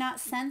 you cannot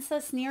sense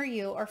us near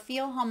you or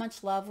feel how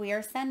much love we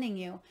are sending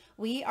you.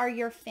 We are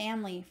your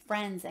family,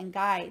 friends, and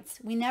guides.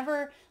 We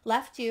never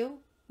left you.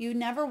 You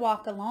never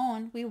walk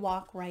alone. We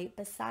walk right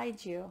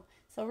beside you.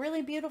 So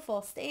really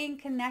beautiful, staying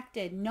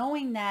connected,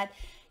 knowing that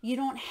you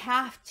don't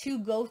have to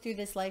go through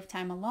this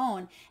lifetime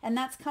alone. And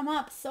that's come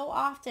up so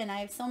often.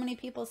 I have so many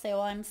people say,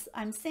 well,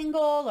 I'm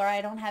single, or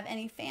I don't have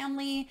any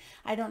family.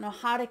 I don't know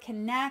how to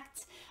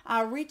connect.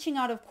 Reaching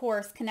out, of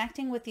course,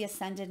 connecting with the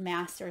Ascended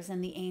Masters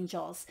and the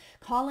angels,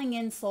 calling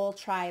in Soul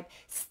Tribe,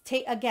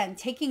 again,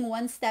 taking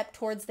one step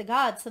towards the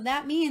gods. So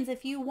that means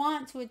if you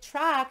want to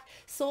attract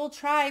Soul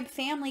Tribe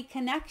family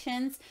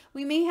connections,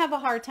 we may have a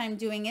hard time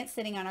doing it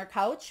sitting on our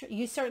couch.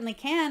 You certainly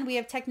can. We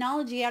have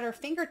technology at our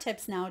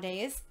fingertips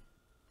nowadays.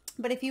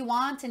 But if you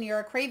want and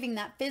you're craving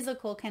that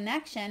physical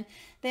connection,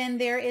 then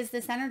there is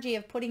this energy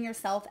of putting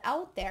yourself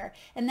out there.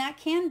 And that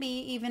can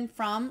be even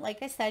from,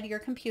 like I said, your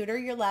computer,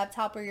 your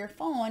laptop, or your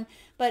phone.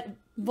 But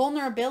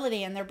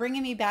vulnerability, and they're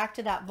bringing me back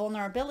to that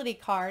vulnerability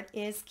card,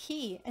 is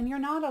key. And you're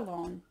not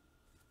alone.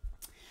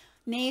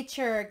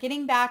 Nature,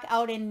 getting back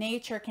out in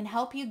nature can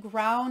help you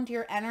ground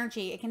your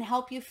energy. It can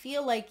help you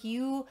feel like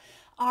you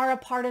are a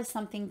part of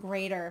something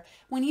greater.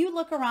 When you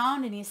look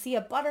around and you see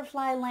a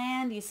butterfly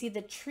land, you see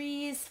the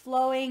trees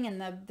flowing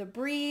and the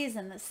breeze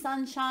and the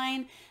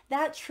sunshine,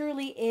 that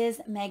truly is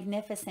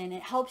magnificent.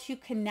 It helps you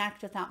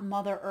connect with that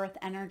Mother Earth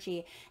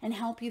energy and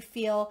help you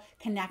feel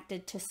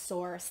connected to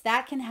Source.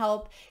 That can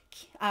help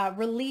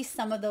release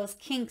some of those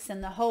kinks in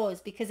the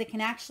hose, because it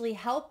can actually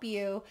help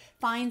you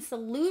find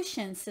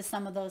solutions to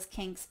some of those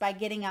kinks by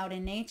getting out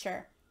in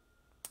nature.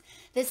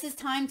 This is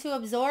time to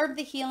absorb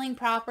the healing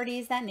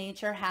properties that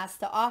nature has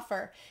to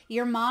offer.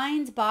 Your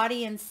mind,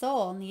 body, and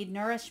soul need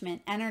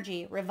nourishment,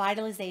 energy,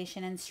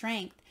 revitalization, and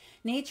strength.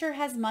 Nature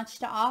has much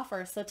to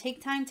offer, so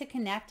take time to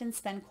connect and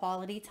spend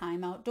quality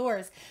time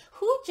outdoors.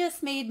 Who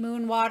just made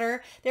moon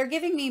water? They're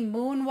giving me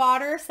moon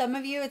water. Some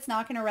of you, it's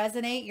not going to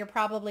resonate. You're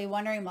probably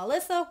wondering,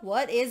 Melissa,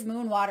 what is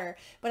moon water?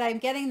 But I'm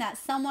getting that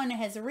someone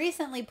has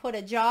recently put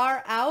a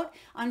jar out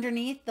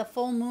underneath the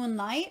full moon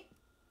light.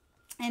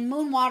 And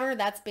moon water,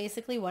 that's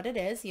basically what it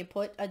is. You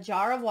put a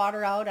jar of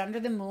water out under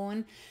the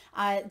moon,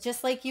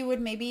 just like you would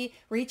maybe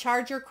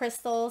recharge your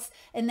crystals.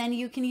 And then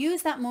you can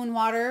use that moon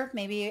water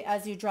maybe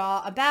as you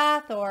draw a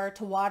bath or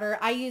to water.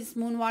 I use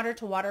moon water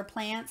to water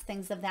plants,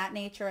 things of that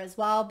nature as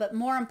well. But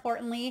more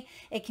importantly,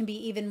 it can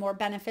be even more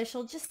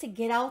beneficial just to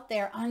get out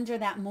there under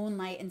that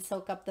moonlight and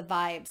soak up the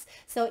vibes.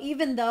 So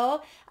even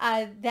though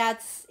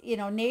that's,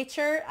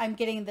 nature, I'm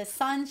getting the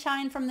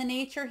sunshine from the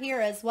nature here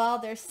as well.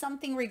 There's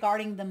something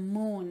regarding the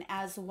moon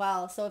as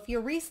well. So if you're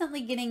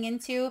recently getting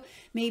into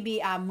maybe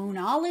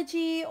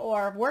moonology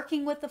or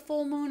working with the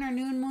full moon or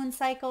new moon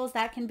cycles,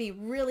 that can be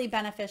really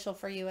beneficial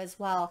for you as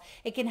well.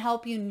 It can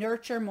help you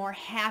nurture more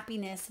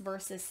happiness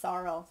versus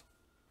sorrow.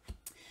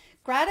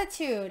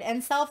 Gratitude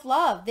and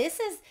self-love.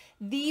 This is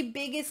the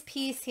biggest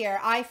piece here,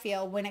 I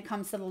feel, when it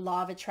comes to the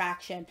law of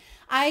attraction.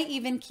 I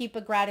even keep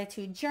a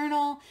gratitude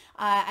journal.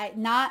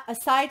 Not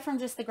aside from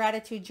just the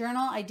gratitude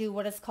journal, I do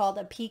what is called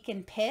a peak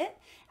and pit.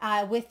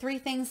 With 3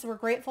 things we're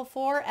grateful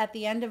for at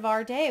the end of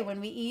our day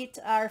when we eat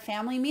our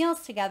family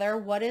meals together.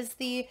 What is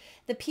the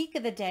peak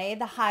of the day,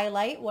 the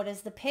highlight? What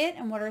is the pit?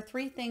 And what are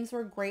 3 things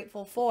we're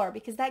grateful for?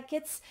 Because that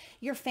gets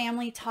your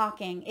family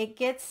talking. It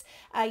gets,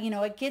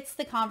 it gets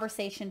the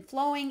conversation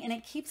flowing, and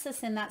it keeps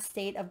us in that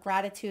state of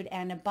gratitude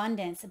and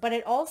abundance. But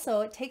it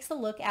takes a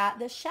look at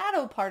the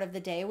shadow part of the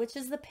day, which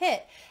is the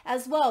pit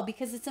as well,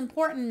 because it's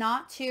important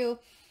not to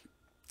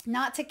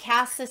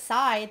cast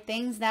aside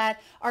things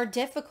that are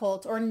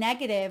difficult or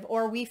negative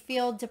or we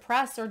feel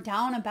depressed or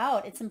down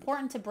about. It's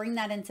important to bring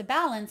that into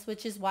balance,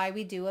 which is why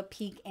we do a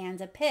peak and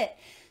a pit.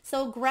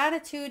 So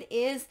gratitude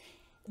is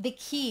the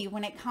key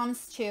when it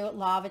comes to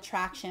law of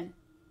attraction.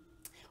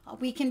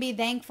 We can be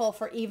thankful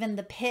for even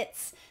the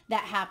pits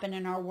that happen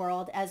in our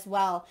world as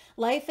well.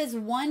 Life is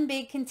one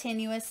big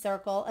continuous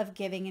circle of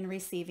giving and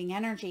receiving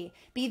energy.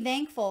 Be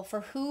thankful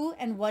for who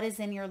and what is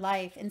in your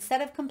life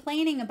instead of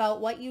complaining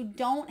about what you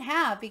don't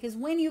have, because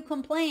when you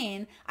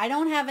complain, I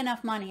don't have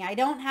enough money, I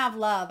don't have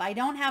love, I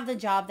don't have the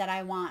job that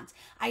I want,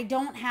 I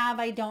don't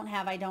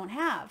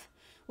have.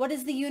 What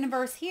is the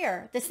universe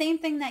here? The same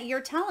thing that you're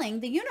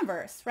telling the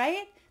universe,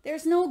 right?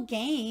 There's no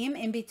game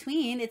in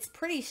between. It's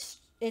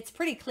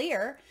pretty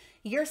clear.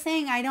 You're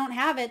saying I don't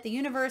have it. The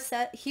universe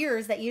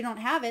hears that you don't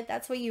have it.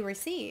 That's what you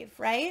receive,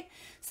 right?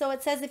 So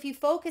it says if you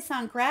focus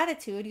on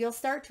gratitude, you'll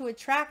start to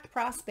attract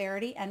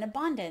prosperity and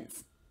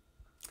abundance.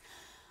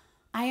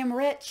 I am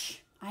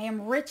rich. I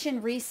am rich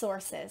in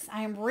resources.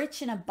 I am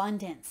rich in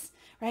abundance,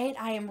 right?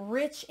 I am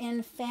rich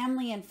in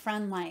family and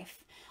friend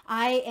life.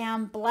 I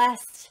am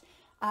blessed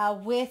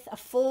with a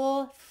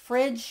full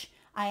fridge.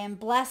 I am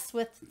blessed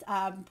with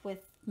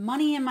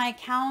money in my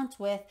account,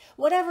 with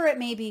whatever it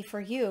may be for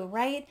you,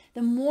 right?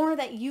 The more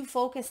that you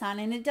focus on,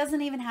 and it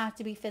doesn't even have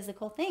to be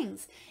physical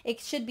things. It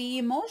should be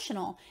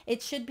emotional.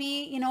 It should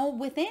be,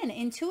 within,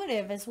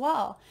 intuitive as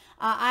well.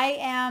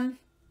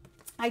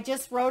 I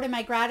just wrote in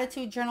my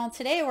gratitude journal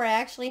today where I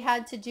actually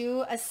had to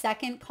do a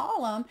second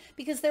column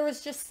because there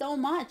was just so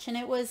much. And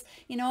it was,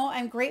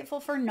 I'm grateful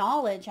for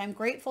knowledge. I'm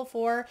grateful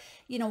for,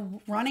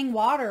 running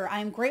water.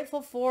 I'm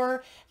grateful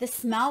for the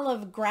smell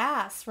of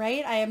grass,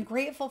 right? I am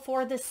grateful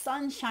for the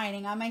sun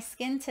shining on my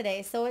skin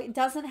today. So it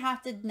doesn't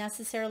have to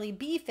necessarily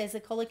be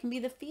physical. It can be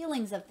the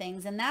feelings of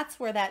things. And that's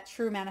where that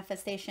true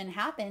manifestation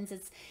happens.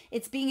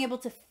 It's being able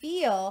to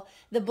feel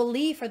the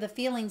belief or the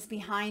feelings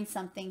behind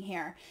something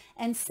here.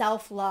 And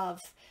self-love.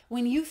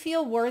 When you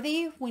feel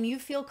worthy, when you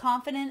feel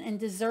confident and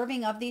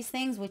deserving of these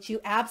things, which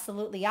you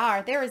absolutely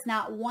are, there is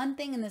not one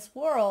thing in this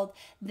world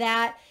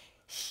that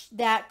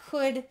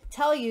could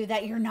tell you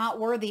that you're not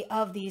worthy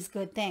of these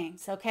good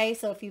things. Okay.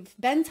 So if you've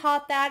been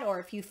taught that, or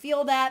if you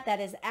feel that, that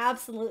is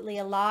absolutely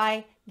a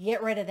lie.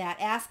 Get rid of that.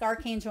 Ask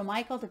Archangel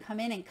Michael to come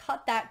in and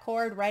cut that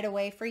cord right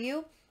away for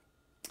you,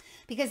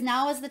 because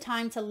now is the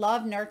time to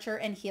love, nurture,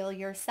 and heal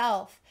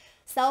yourself.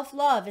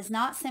 Self-love is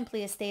not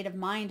simply a state of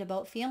mind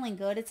about feeling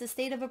good. It's a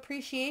state of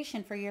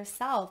appreciation for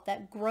yourself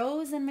that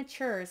grows and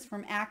matures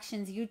from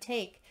actions you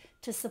take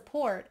to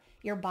support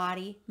your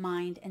body,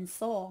 mind, and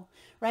soul,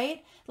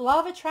 right? The law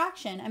of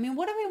attraction. I mean,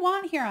 what do we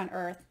want here on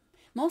earth?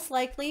 Most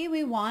likely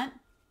we want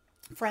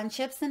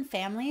friendships and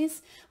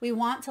families. We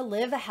want to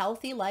live a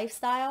healthy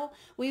lifestyle.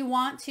 We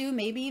want to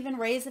maybe even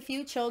raise a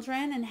few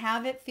children and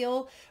have it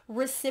feel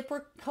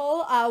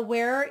reciprocal,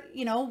 where,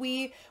 you know,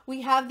 we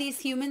have these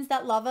humans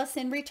that love us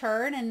in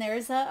return, and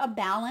there's a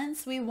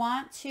balance. We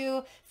want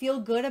to feel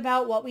good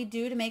about what we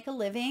do to make a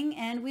living,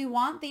 and we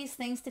want these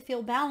things to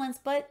feel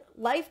balanced, but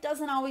life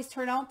doesn't always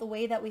turn out the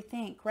way that we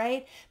think,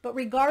 right? But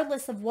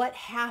regardless of what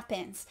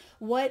happens,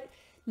 what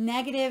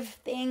negative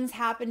things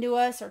happen to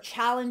us, or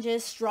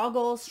challenges,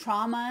 struggles,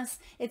 traumas,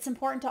 it's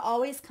important to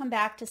always come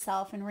back to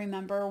self and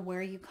remember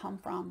where you come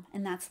from,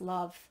 and that's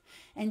love,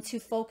 and to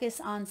focus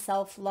on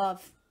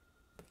self-love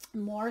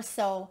more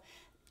so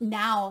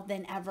now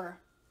than ever.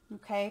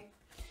 Okay.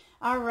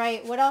 All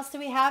right. What else do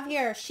we have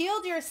here?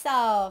 Shield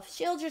yourself.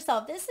 Shield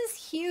yourself. This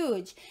is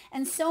huge.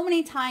 And so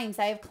many times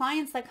I have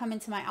clients that come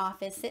into my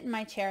office, sit in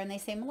my chair, and they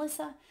say,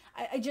 Melissa,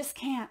 I just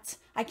can't.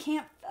 I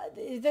can't.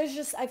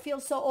 I feel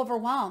so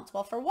overwhelmed.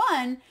 Well, for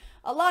one,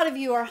 a lot of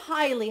you are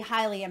highly,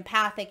 highly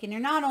empathic, and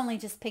you're not only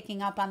just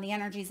picking up on the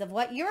energies of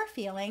what you're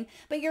feeling,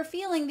 but you're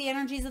feeling the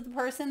energies of the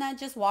person that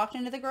just walked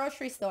into the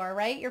grocery store,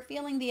 right? You're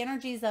feeling the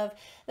energies of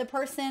the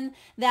person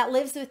that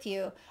lives with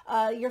you.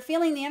 You're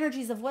feeling the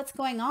energies of what's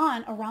going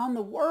on around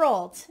the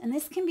world. And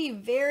this can be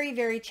very,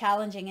 very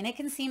challenging, and it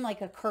can seem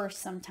like a curse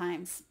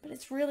sometimes, but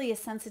it's really a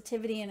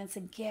sensitivity, and it's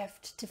a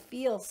gift to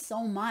feel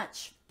so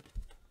much,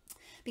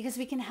 because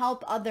we can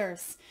help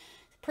others.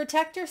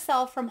 Protect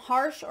yourself from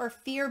harsh or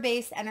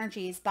fear-based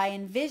energies by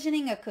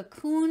envisioning a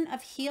cocoon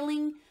of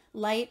healing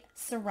light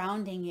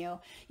surrounding you.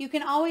 You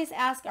can always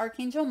ask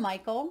Archangel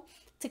Michael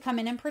to come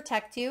in and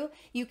protect you.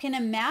 You can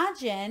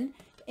imagine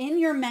in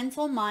your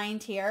mental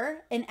mind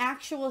here an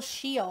actual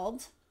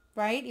shield,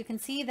 right? You can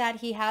see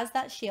that he has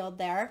that shield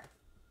there.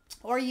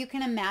 Or you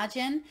can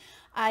imagine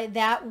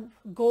that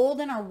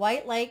golden or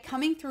white light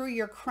coming through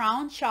your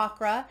crown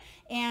chakra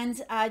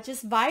and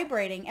just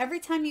vibrating. Every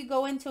time you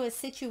go into a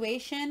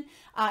situation,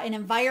 an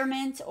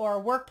environment or a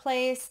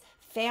workplace,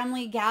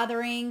 family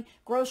gathering,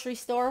 grocery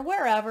store,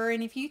 wherever,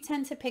 and if you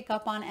tend to pick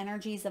up on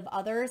energies of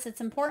others, it's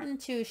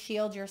important to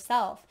shield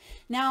yourself.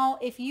 Now,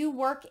 if you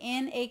work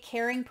in a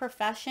caring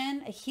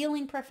profession, a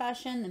healing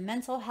profession, the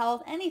mental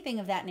health, anything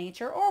of that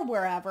nature, or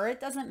wherever,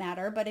 it doesn't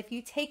matter, but if you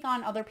take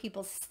on other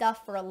people's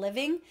stuff for a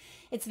living,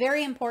 it's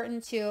very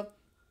important to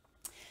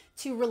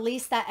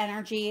release that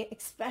energy,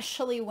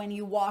 especially when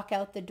you walk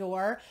out the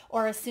door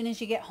or as soon as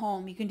you get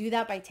home. You can do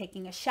that by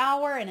taking a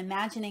shower and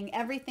imagining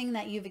everything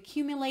that you've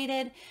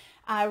accumulated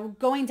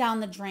going down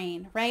the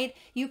drain, right?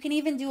 You can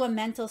even do a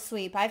mental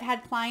sweep. I've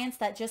had clients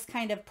that just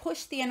kind of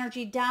push the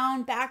energy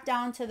down, back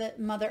down to the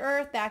Mother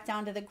Earth, back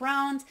down to the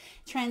ground,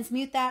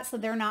 transmute that so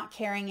they're not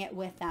carrying it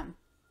with them.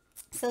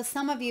 So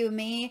some of you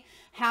may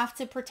have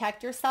to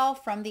protect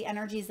yourself from the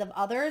energies of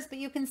others, but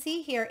you can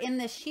see here in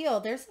this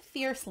shield, there's a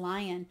fierce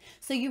lion.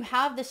 So you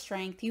have the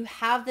strength, you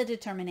have the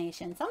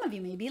determination. Some of you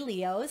may be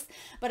Leos,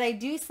 but I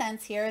do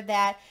sense here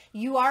that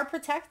you are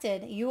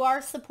protected, you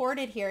are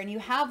supported here, and you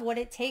have what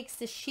it takes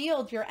to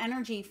shield your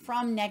energy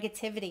from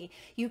negativity.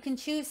 You can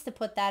choose to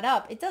put that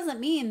up. It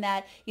doesn't mean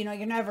that, you know,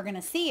 you're never going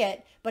to see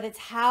it, but it's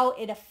how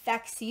it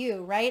affects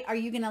you, right? Are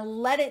you going to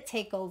let it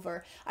take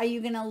over? Are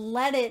you going to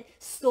let it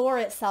store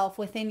itself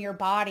within your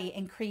body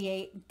and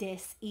create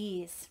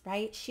dis-ease,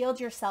 right? Shield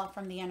yourself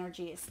from the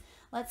energies.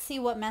 Let's see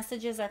what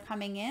messages are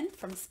coming in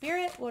from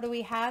Spirit. What do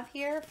we have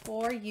here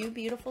for you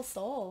beautiful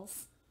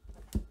souls?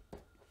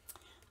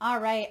 All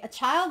right, a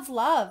child's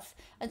love,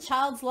 a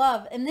child's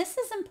love. And this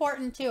is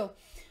important too,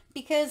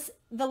 because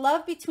the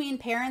love between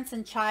parents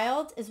and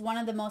child is one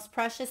of the most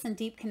precious and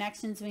deep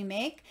connections we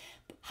make.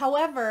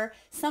 However,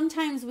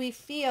 sometimes we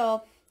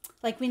feel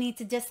like we need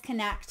to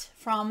disconnect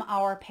from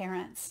our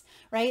parents,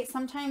 right?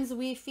 Sometimes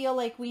we feel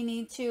like we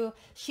need to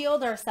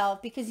shield ourselves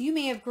because you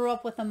may have grew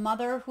up with a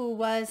mother who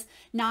was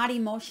not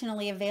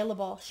emotionally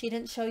available. She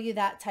didn't show you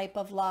that type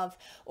of love.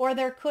 Or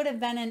there could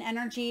have been an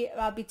energy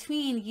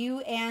between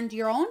you and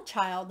your own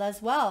child as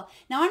well.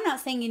 Now, I'm not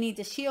saying you need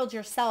to shield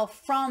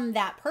yourself from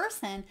that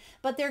person,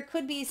 but there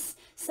could be,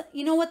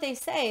 you know what they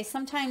say,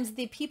 sometimes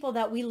the people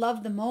that we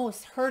love the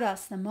most hurt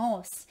us the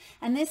most.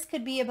 And this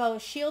could be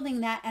about shielding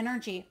that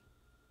energy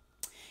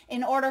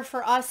in order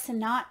for us to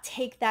not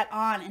take that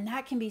on. And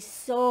that can be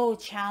so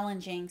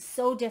challenging,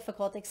 so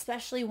difficult,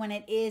 especially when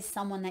it is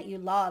someone that you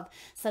love,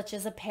 such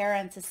as a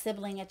parent, a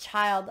sibling, a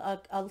child,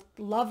 a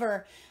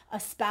lover, a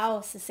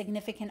spouse, a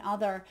significant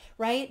other,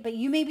 right? But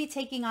you may be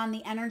taking on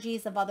the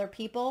energies of other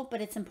people,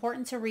 but it's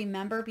important to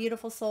remember,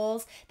 beautiful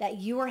souls, that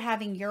you are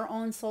having your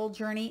own soul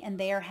journey and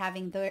they are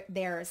having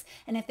theirs.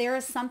 And if there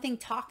is something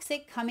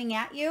toxic coming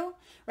at you,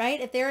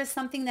 right? If there is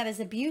something that is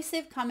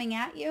abusive coming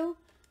at you,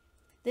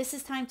 this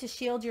is time to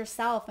shield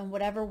yourself in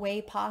whatever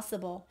way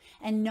possible.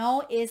 And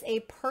no is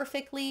a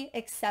perfectly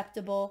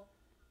acceptable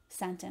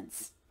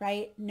sentence,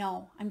 right?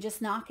 No, I'm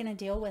just not going to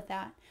deal with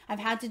that. I've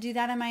had to do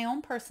that in my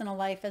own personal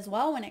life as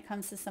well when it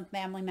comes to some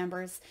family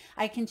members.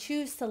 I can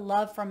choose to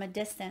love from a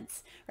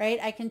distance, right?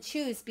 I can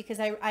choose because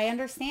I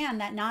understand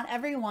that not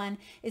everyone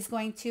is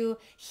going to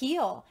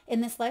heal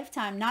in this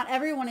lifetime. Not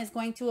everyone is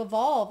going to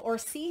evolve or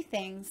see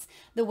things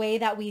the way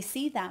that we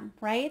see them,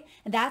 right?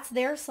 And that's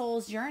their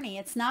soul's journey.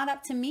 It's not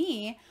up to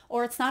me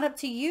or it's not up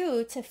to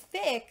you to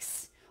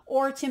fix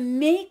or to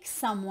make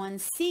someone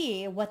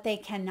see what they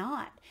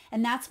cannot.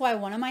 And that's why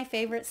one of my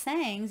favorite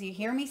sayings, you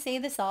hear me say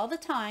this all the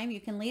time,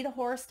 you can lead a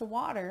horse to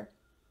water,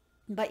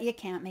 but you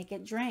can't make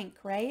it drink,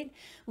 right?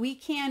 We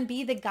can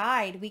be the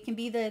guide. We can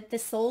be the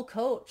soul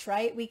coach,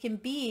 right? We can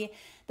be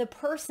the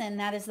person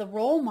that is the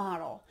role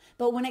model.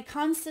 But when it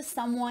comes to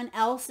someone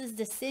else's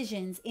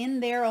decisions in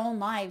their own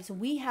lives,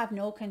 we have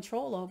no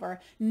control over,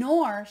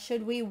 nor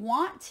should we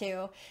want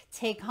to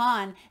take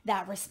on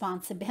that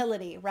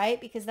responsibility,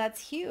 right? Because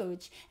that's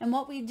huge. And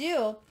what we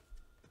do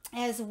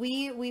as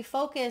we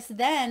focus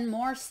then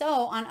more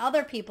so on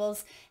other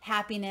people's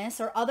happiness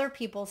or other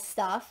people's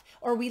stuff,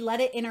 or we let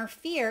it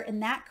interfere,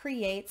 and that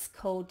creates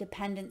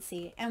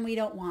codependency. And we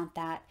don't want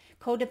that.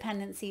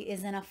 Codependency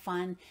isn't a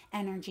fun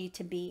energy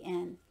to be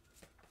in.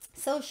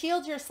 So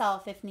shield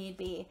yourself if need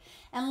be.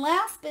 And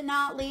last but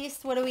not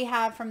least, what do we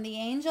have from the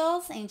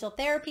angels? Angel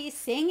therapy,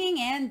 singing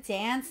and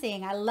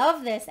dancing. I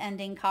love this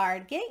ending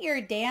card. Get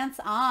your dance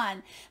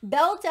on.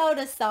 Belt out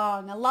a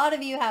song. A lot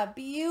of you have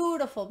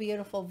beautiful,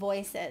 beautiful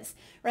voices,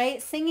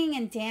 right? Singing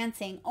and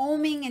dancing,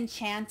 oming and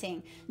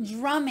chanting,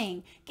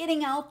 drumming,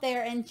 getting out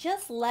there and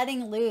just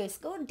letting loose.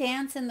 Go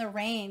dance in the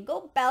rain.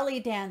 Go belly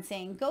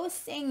dancing. Go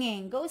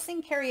singing. Go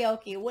sing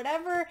karaoke.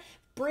 Whatever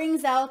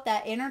brings out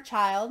that inner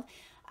child.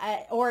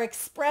 Or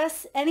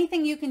express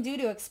anything you can do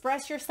to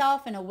express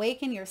yourself and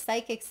awaken your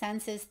psychic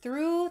senses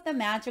through the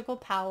magical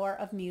power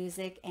of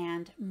music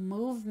and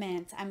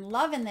movement. I'm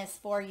loving this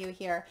for you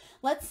here.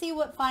 Let's see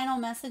what final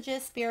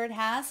messages Spirit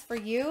has for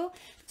you.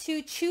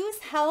 To choose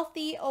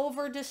healthy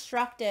over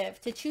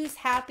destructive, to choose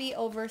happy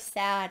over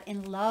sad,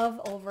 and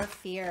love over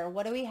fear.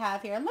 What do we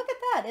have here? And look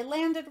at that. It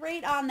landed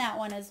right on that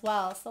one as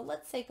well. So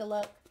let's take a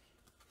look.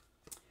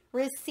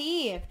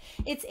 Receive.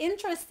 It's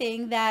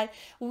interesting that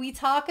we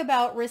talk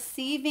about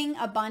receiving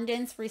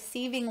abundance,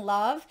 receiving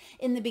love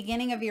in the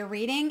beginning of your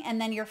reading, and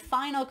then your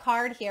final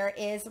card here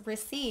is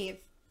receive.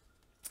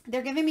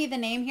 They're giving me the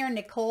name here,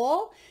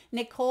 Nicole.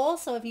 Nicole,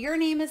 so if your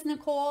name is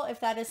Nicole, if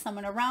that is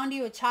someone around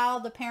you, a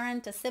child, a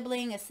parent, a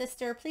sibling, a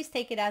sister, please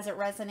take it as it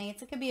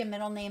resonates. It could be a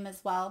middle name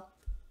as well.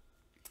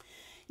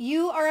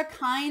 You are a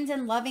kind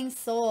and loving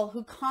soul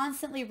who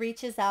constantly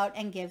reaches out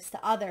and gives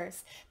to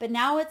others. But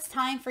now it's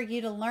time for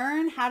you to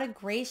learn how to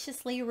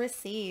graciously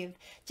receive.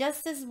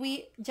 Just as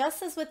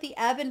with the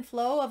ebb and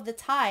flow of the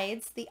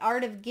tides, the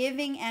art of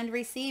giving and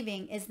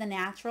receiving is the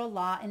natural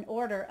law and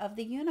order of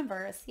the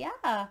universe.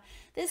 Yeah,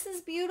 this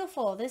is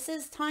beautiful. This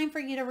is time for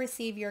you to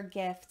receive your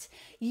gift.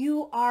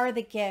 You are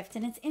the gift.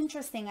 And it's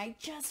interesting. I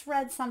just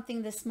read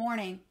something this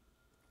morning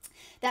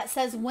that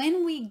says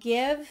when we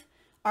give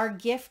our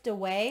gift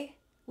away,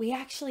 we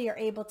actually are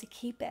able to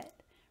keep it,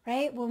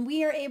 right? When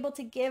we are able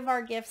to give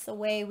our gifts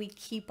away, we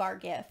keep our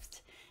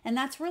gift. And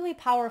that's really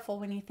powerful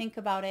when you think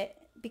about it,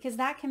 because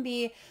that can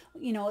be,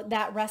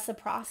 that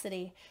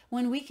reciprocity.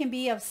 When we can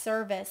be of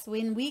service,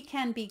 when we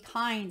can be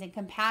kind and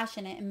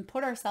compassionate and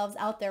put ourselves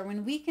out there,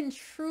 when we can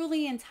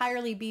truly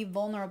entirely be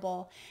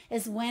vulnerable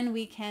is when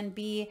we can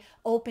be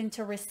open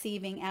to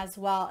receiving as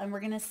well. And we're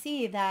going to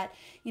see that,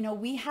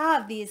 we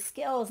have these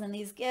skills and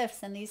these gifts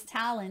and these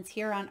talents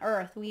here on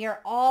earth. We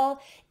are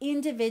all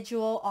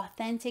individual,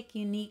 authentic,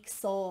 unique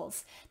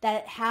souls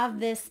that have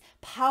this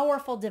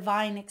powerful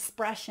divine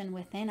expression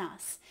within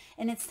us.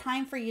 And it's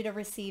time for you to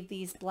receive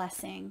these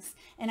blessings.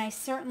 And I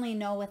certainly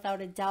know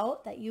without a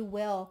doubt that you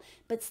will,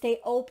 but stay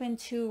open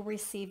to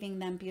receiving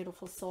them,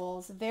 beautiful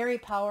souls. Very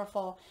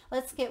powerful.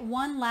 Let's get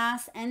one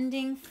last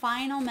ending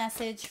final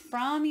message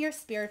from your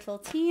spiritual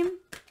team.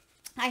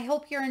 I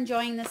hope you're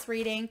enjoying this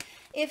reading.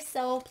 If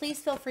so, please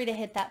feel free to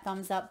hit that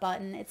thumbs up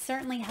button. It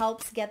certainly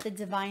helps get the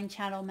divine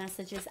channel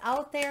messages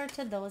out there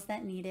to those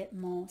that need it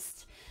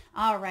most.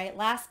 All right,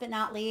 last but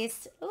not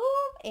least,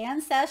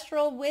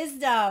 ancestral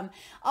wisdom.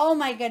 Oh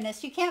my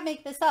goodness, you can't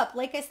make this up.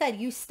 Like I said,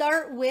 you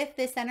start with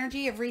this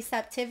energy of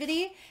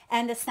receptivity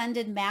and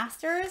ascended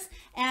masters,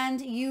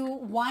 and you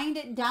wind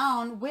it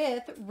down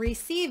with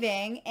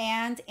receiving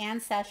and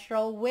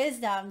ancestral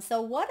wisdom.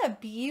 So what a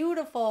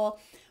beautiful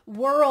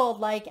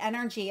world-like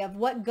energy of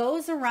what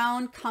goes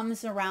around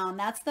comes around.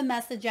 That's the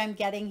message I'm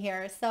getting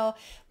here. So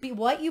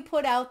what you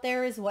put out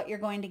there is what you're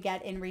going to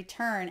get in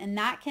return. And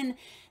that can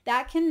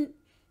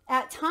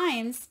at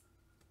times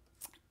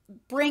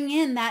bring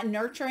in that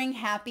nurturing,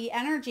 happy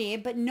energy,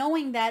 but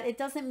knowing that it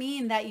doesn't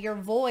mean that you're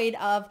void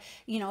of,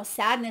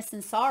 sadness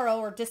and sorrow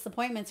or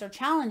disappointments or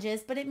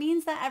challenges, but it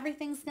means that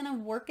everything's going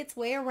to work its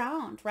way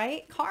around,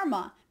 right?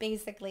 Karma,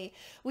 basically.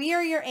 We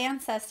are your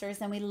ancestors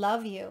and we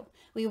love you.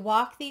 We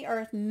walk the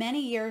earth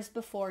many years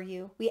before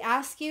you. We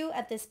ask you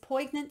at this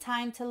poignant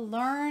time to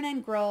learn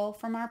and grow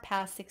from our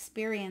past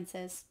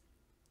experiences.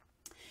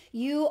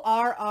 You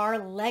are our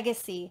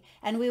legacy,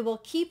 and we will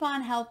keep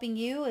on helping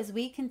you as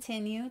we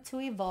continue to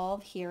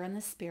evolve here in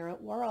the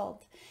spirit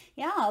world.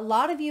 Yeah, a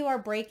lot of you are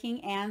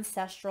breaking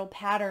ancestral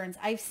patterns.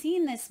 I've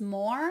seen this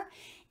more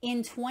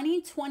in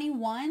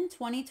 2021,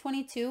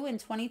 2022, and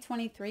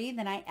 2023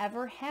 than I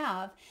ever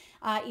have,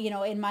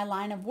 in my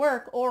line of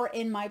work or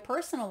in my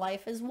personal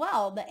life as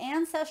well. The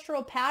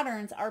ancestral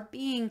patterns are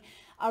being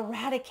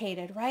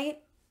eradicated, right?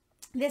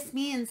 This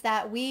means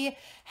that we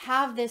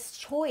have this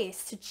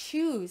choice to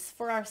choose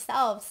for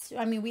ourselves.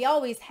 I mean, we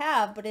always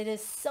have, but it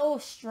is so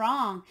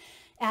strong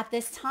at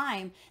this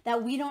time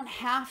that we don't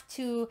have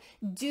to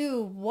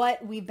do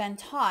what we've been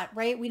taught,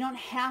 right? We don't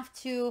have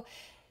to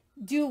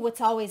do what's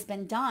always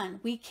been done.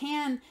 We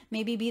can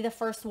maybe be the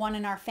first one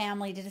in our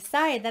family to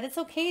decide that it's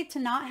okay to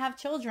not have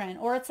children,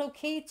 or it's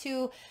okay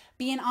to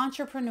be an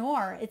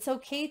entrepreneur. It's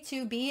okay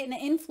to be an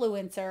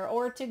influencer,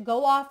 or to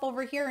go off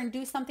over here and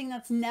do something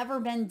that's never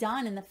been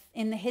done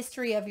in the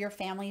history of your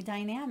family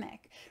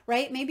dynamic,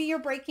 right? Maybe you're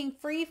breaking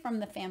free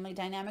from the family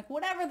dynamic,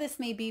 whatever this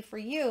may be for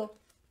you.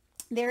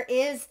 There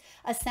is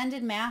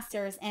ascended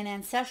masters and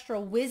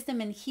ancestral wisdom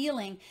and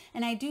healing.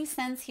 And I do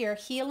sense here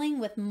healing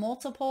with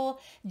multiple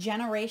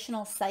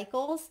generational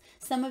cycles.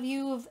 Some of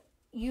you've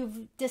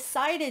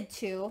decided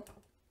to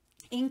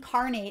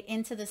incarnate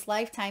into this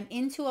lifetime,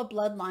 into a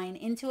bloodline,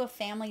 into a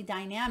family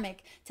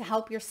dynamic to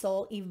help your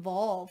soul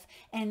evolve.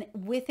 And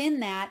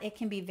within that, it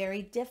can be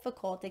very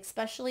difficult,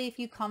 especially if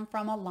you come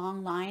from a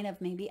long line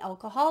of maybe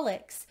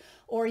alcoholics,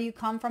 or you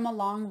come from a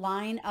long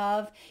line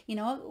of,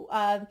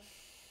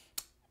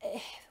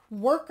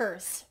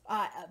 workers,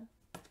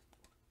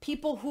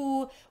 people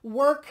who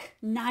work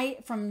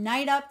from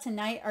night up to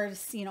night, or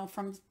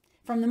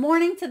from the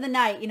morning to the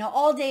night,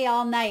 all day,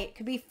 all night. It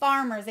could be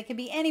farmers, it could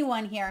be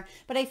anyone here,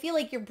 but I feel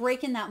like you're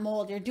breaking that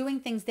mold. You're doing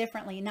things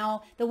differently.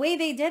 Now, the way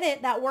they did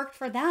it, that worked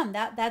for them.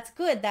 That's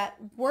good. That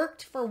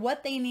worked for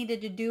what they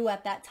needed to do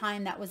at that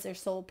time. That was their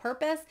sole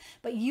purpose.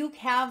 But you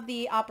have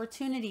the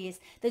opportunities,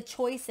 the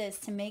choices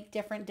to make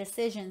different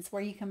decisions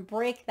where you can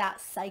break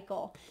that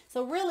cycle.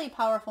 So really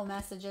powerful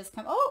messages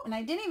come. Oh, and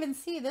I didn't even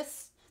see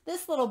this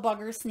little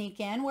bugger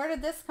sneak in. Where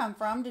did this come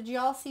from? Did you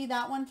all see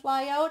that one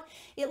fly out?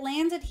 It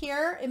landed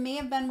here. It may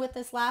have been with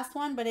this last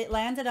one, but it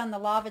landed on the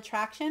law of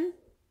attraction.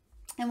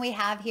 And we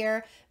have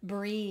here,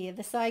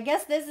 breathe. So I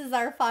guess this is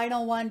our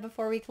final one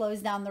before we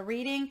close down the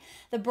reading.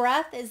 The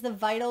breath is the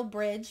vital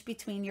bridge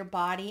between your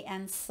body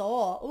and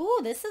soul.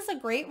 Ooh, this is a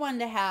great one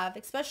to have,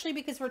 especially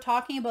because we're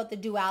talking about the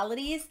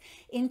dualities,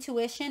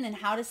 intuition, and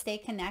how to stay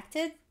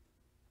connected.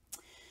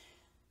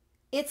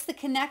 It's the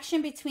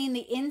connection between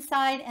the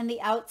inside and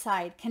the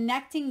outside,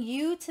 connecting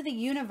you to the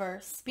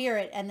universe,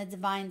 spirit, and the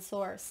divine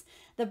source.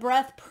 The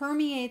breath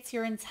permeates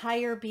your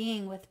entire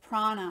being with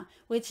prana,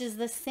 which is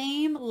the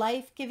same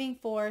life-giving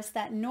force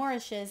that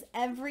nourishes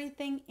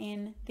everything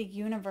in the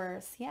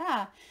universe.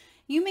 Yeah,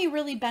 you may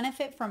really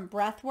benefit from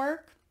breath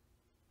work.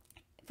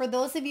 For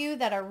those of you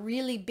that are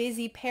really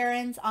busy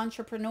parents,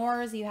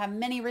 entrepreneurs, you have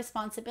many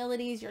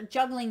responsibilities, you're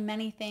juggling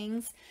many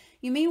things,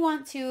 you may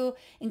want to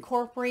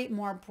incorporate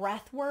more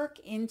breath work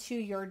into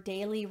your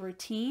daily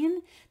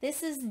routine.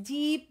 This is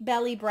deep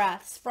belly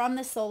breaths from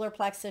the solar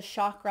plexus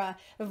chakra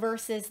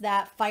versus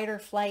that fight or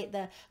flight,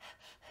 the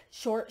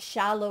short,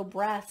 shallow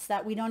breaths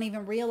that we don't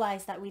even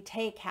realize that we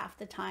take half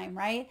the time,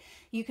 right?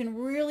 You can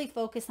really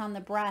focus on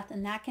the breath,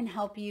 and that can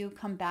help you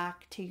come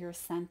back to your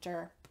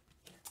center.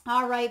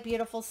 All right,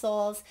 beautiful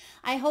souls.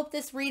 I hope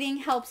this reading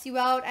helps you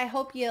out. I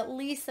hope you at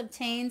least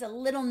obtained a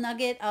little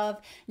nugget of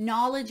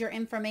knowledge or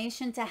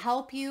information to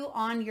help you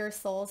on your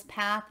soul's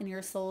path and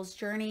your soul's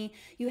journey.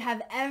 You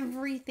have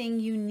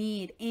everything you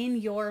need in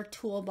your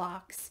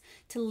toolbox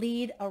to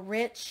lead a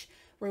rich,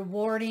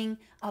 rewarding,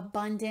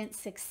 abundant,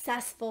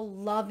 successful,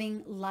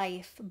 loving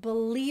life.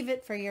 Believe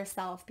it for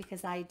yourself,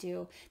 because I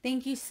do.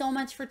 Thank you so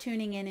much for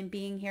tuning in and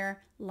being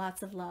here.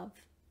 Lots of love.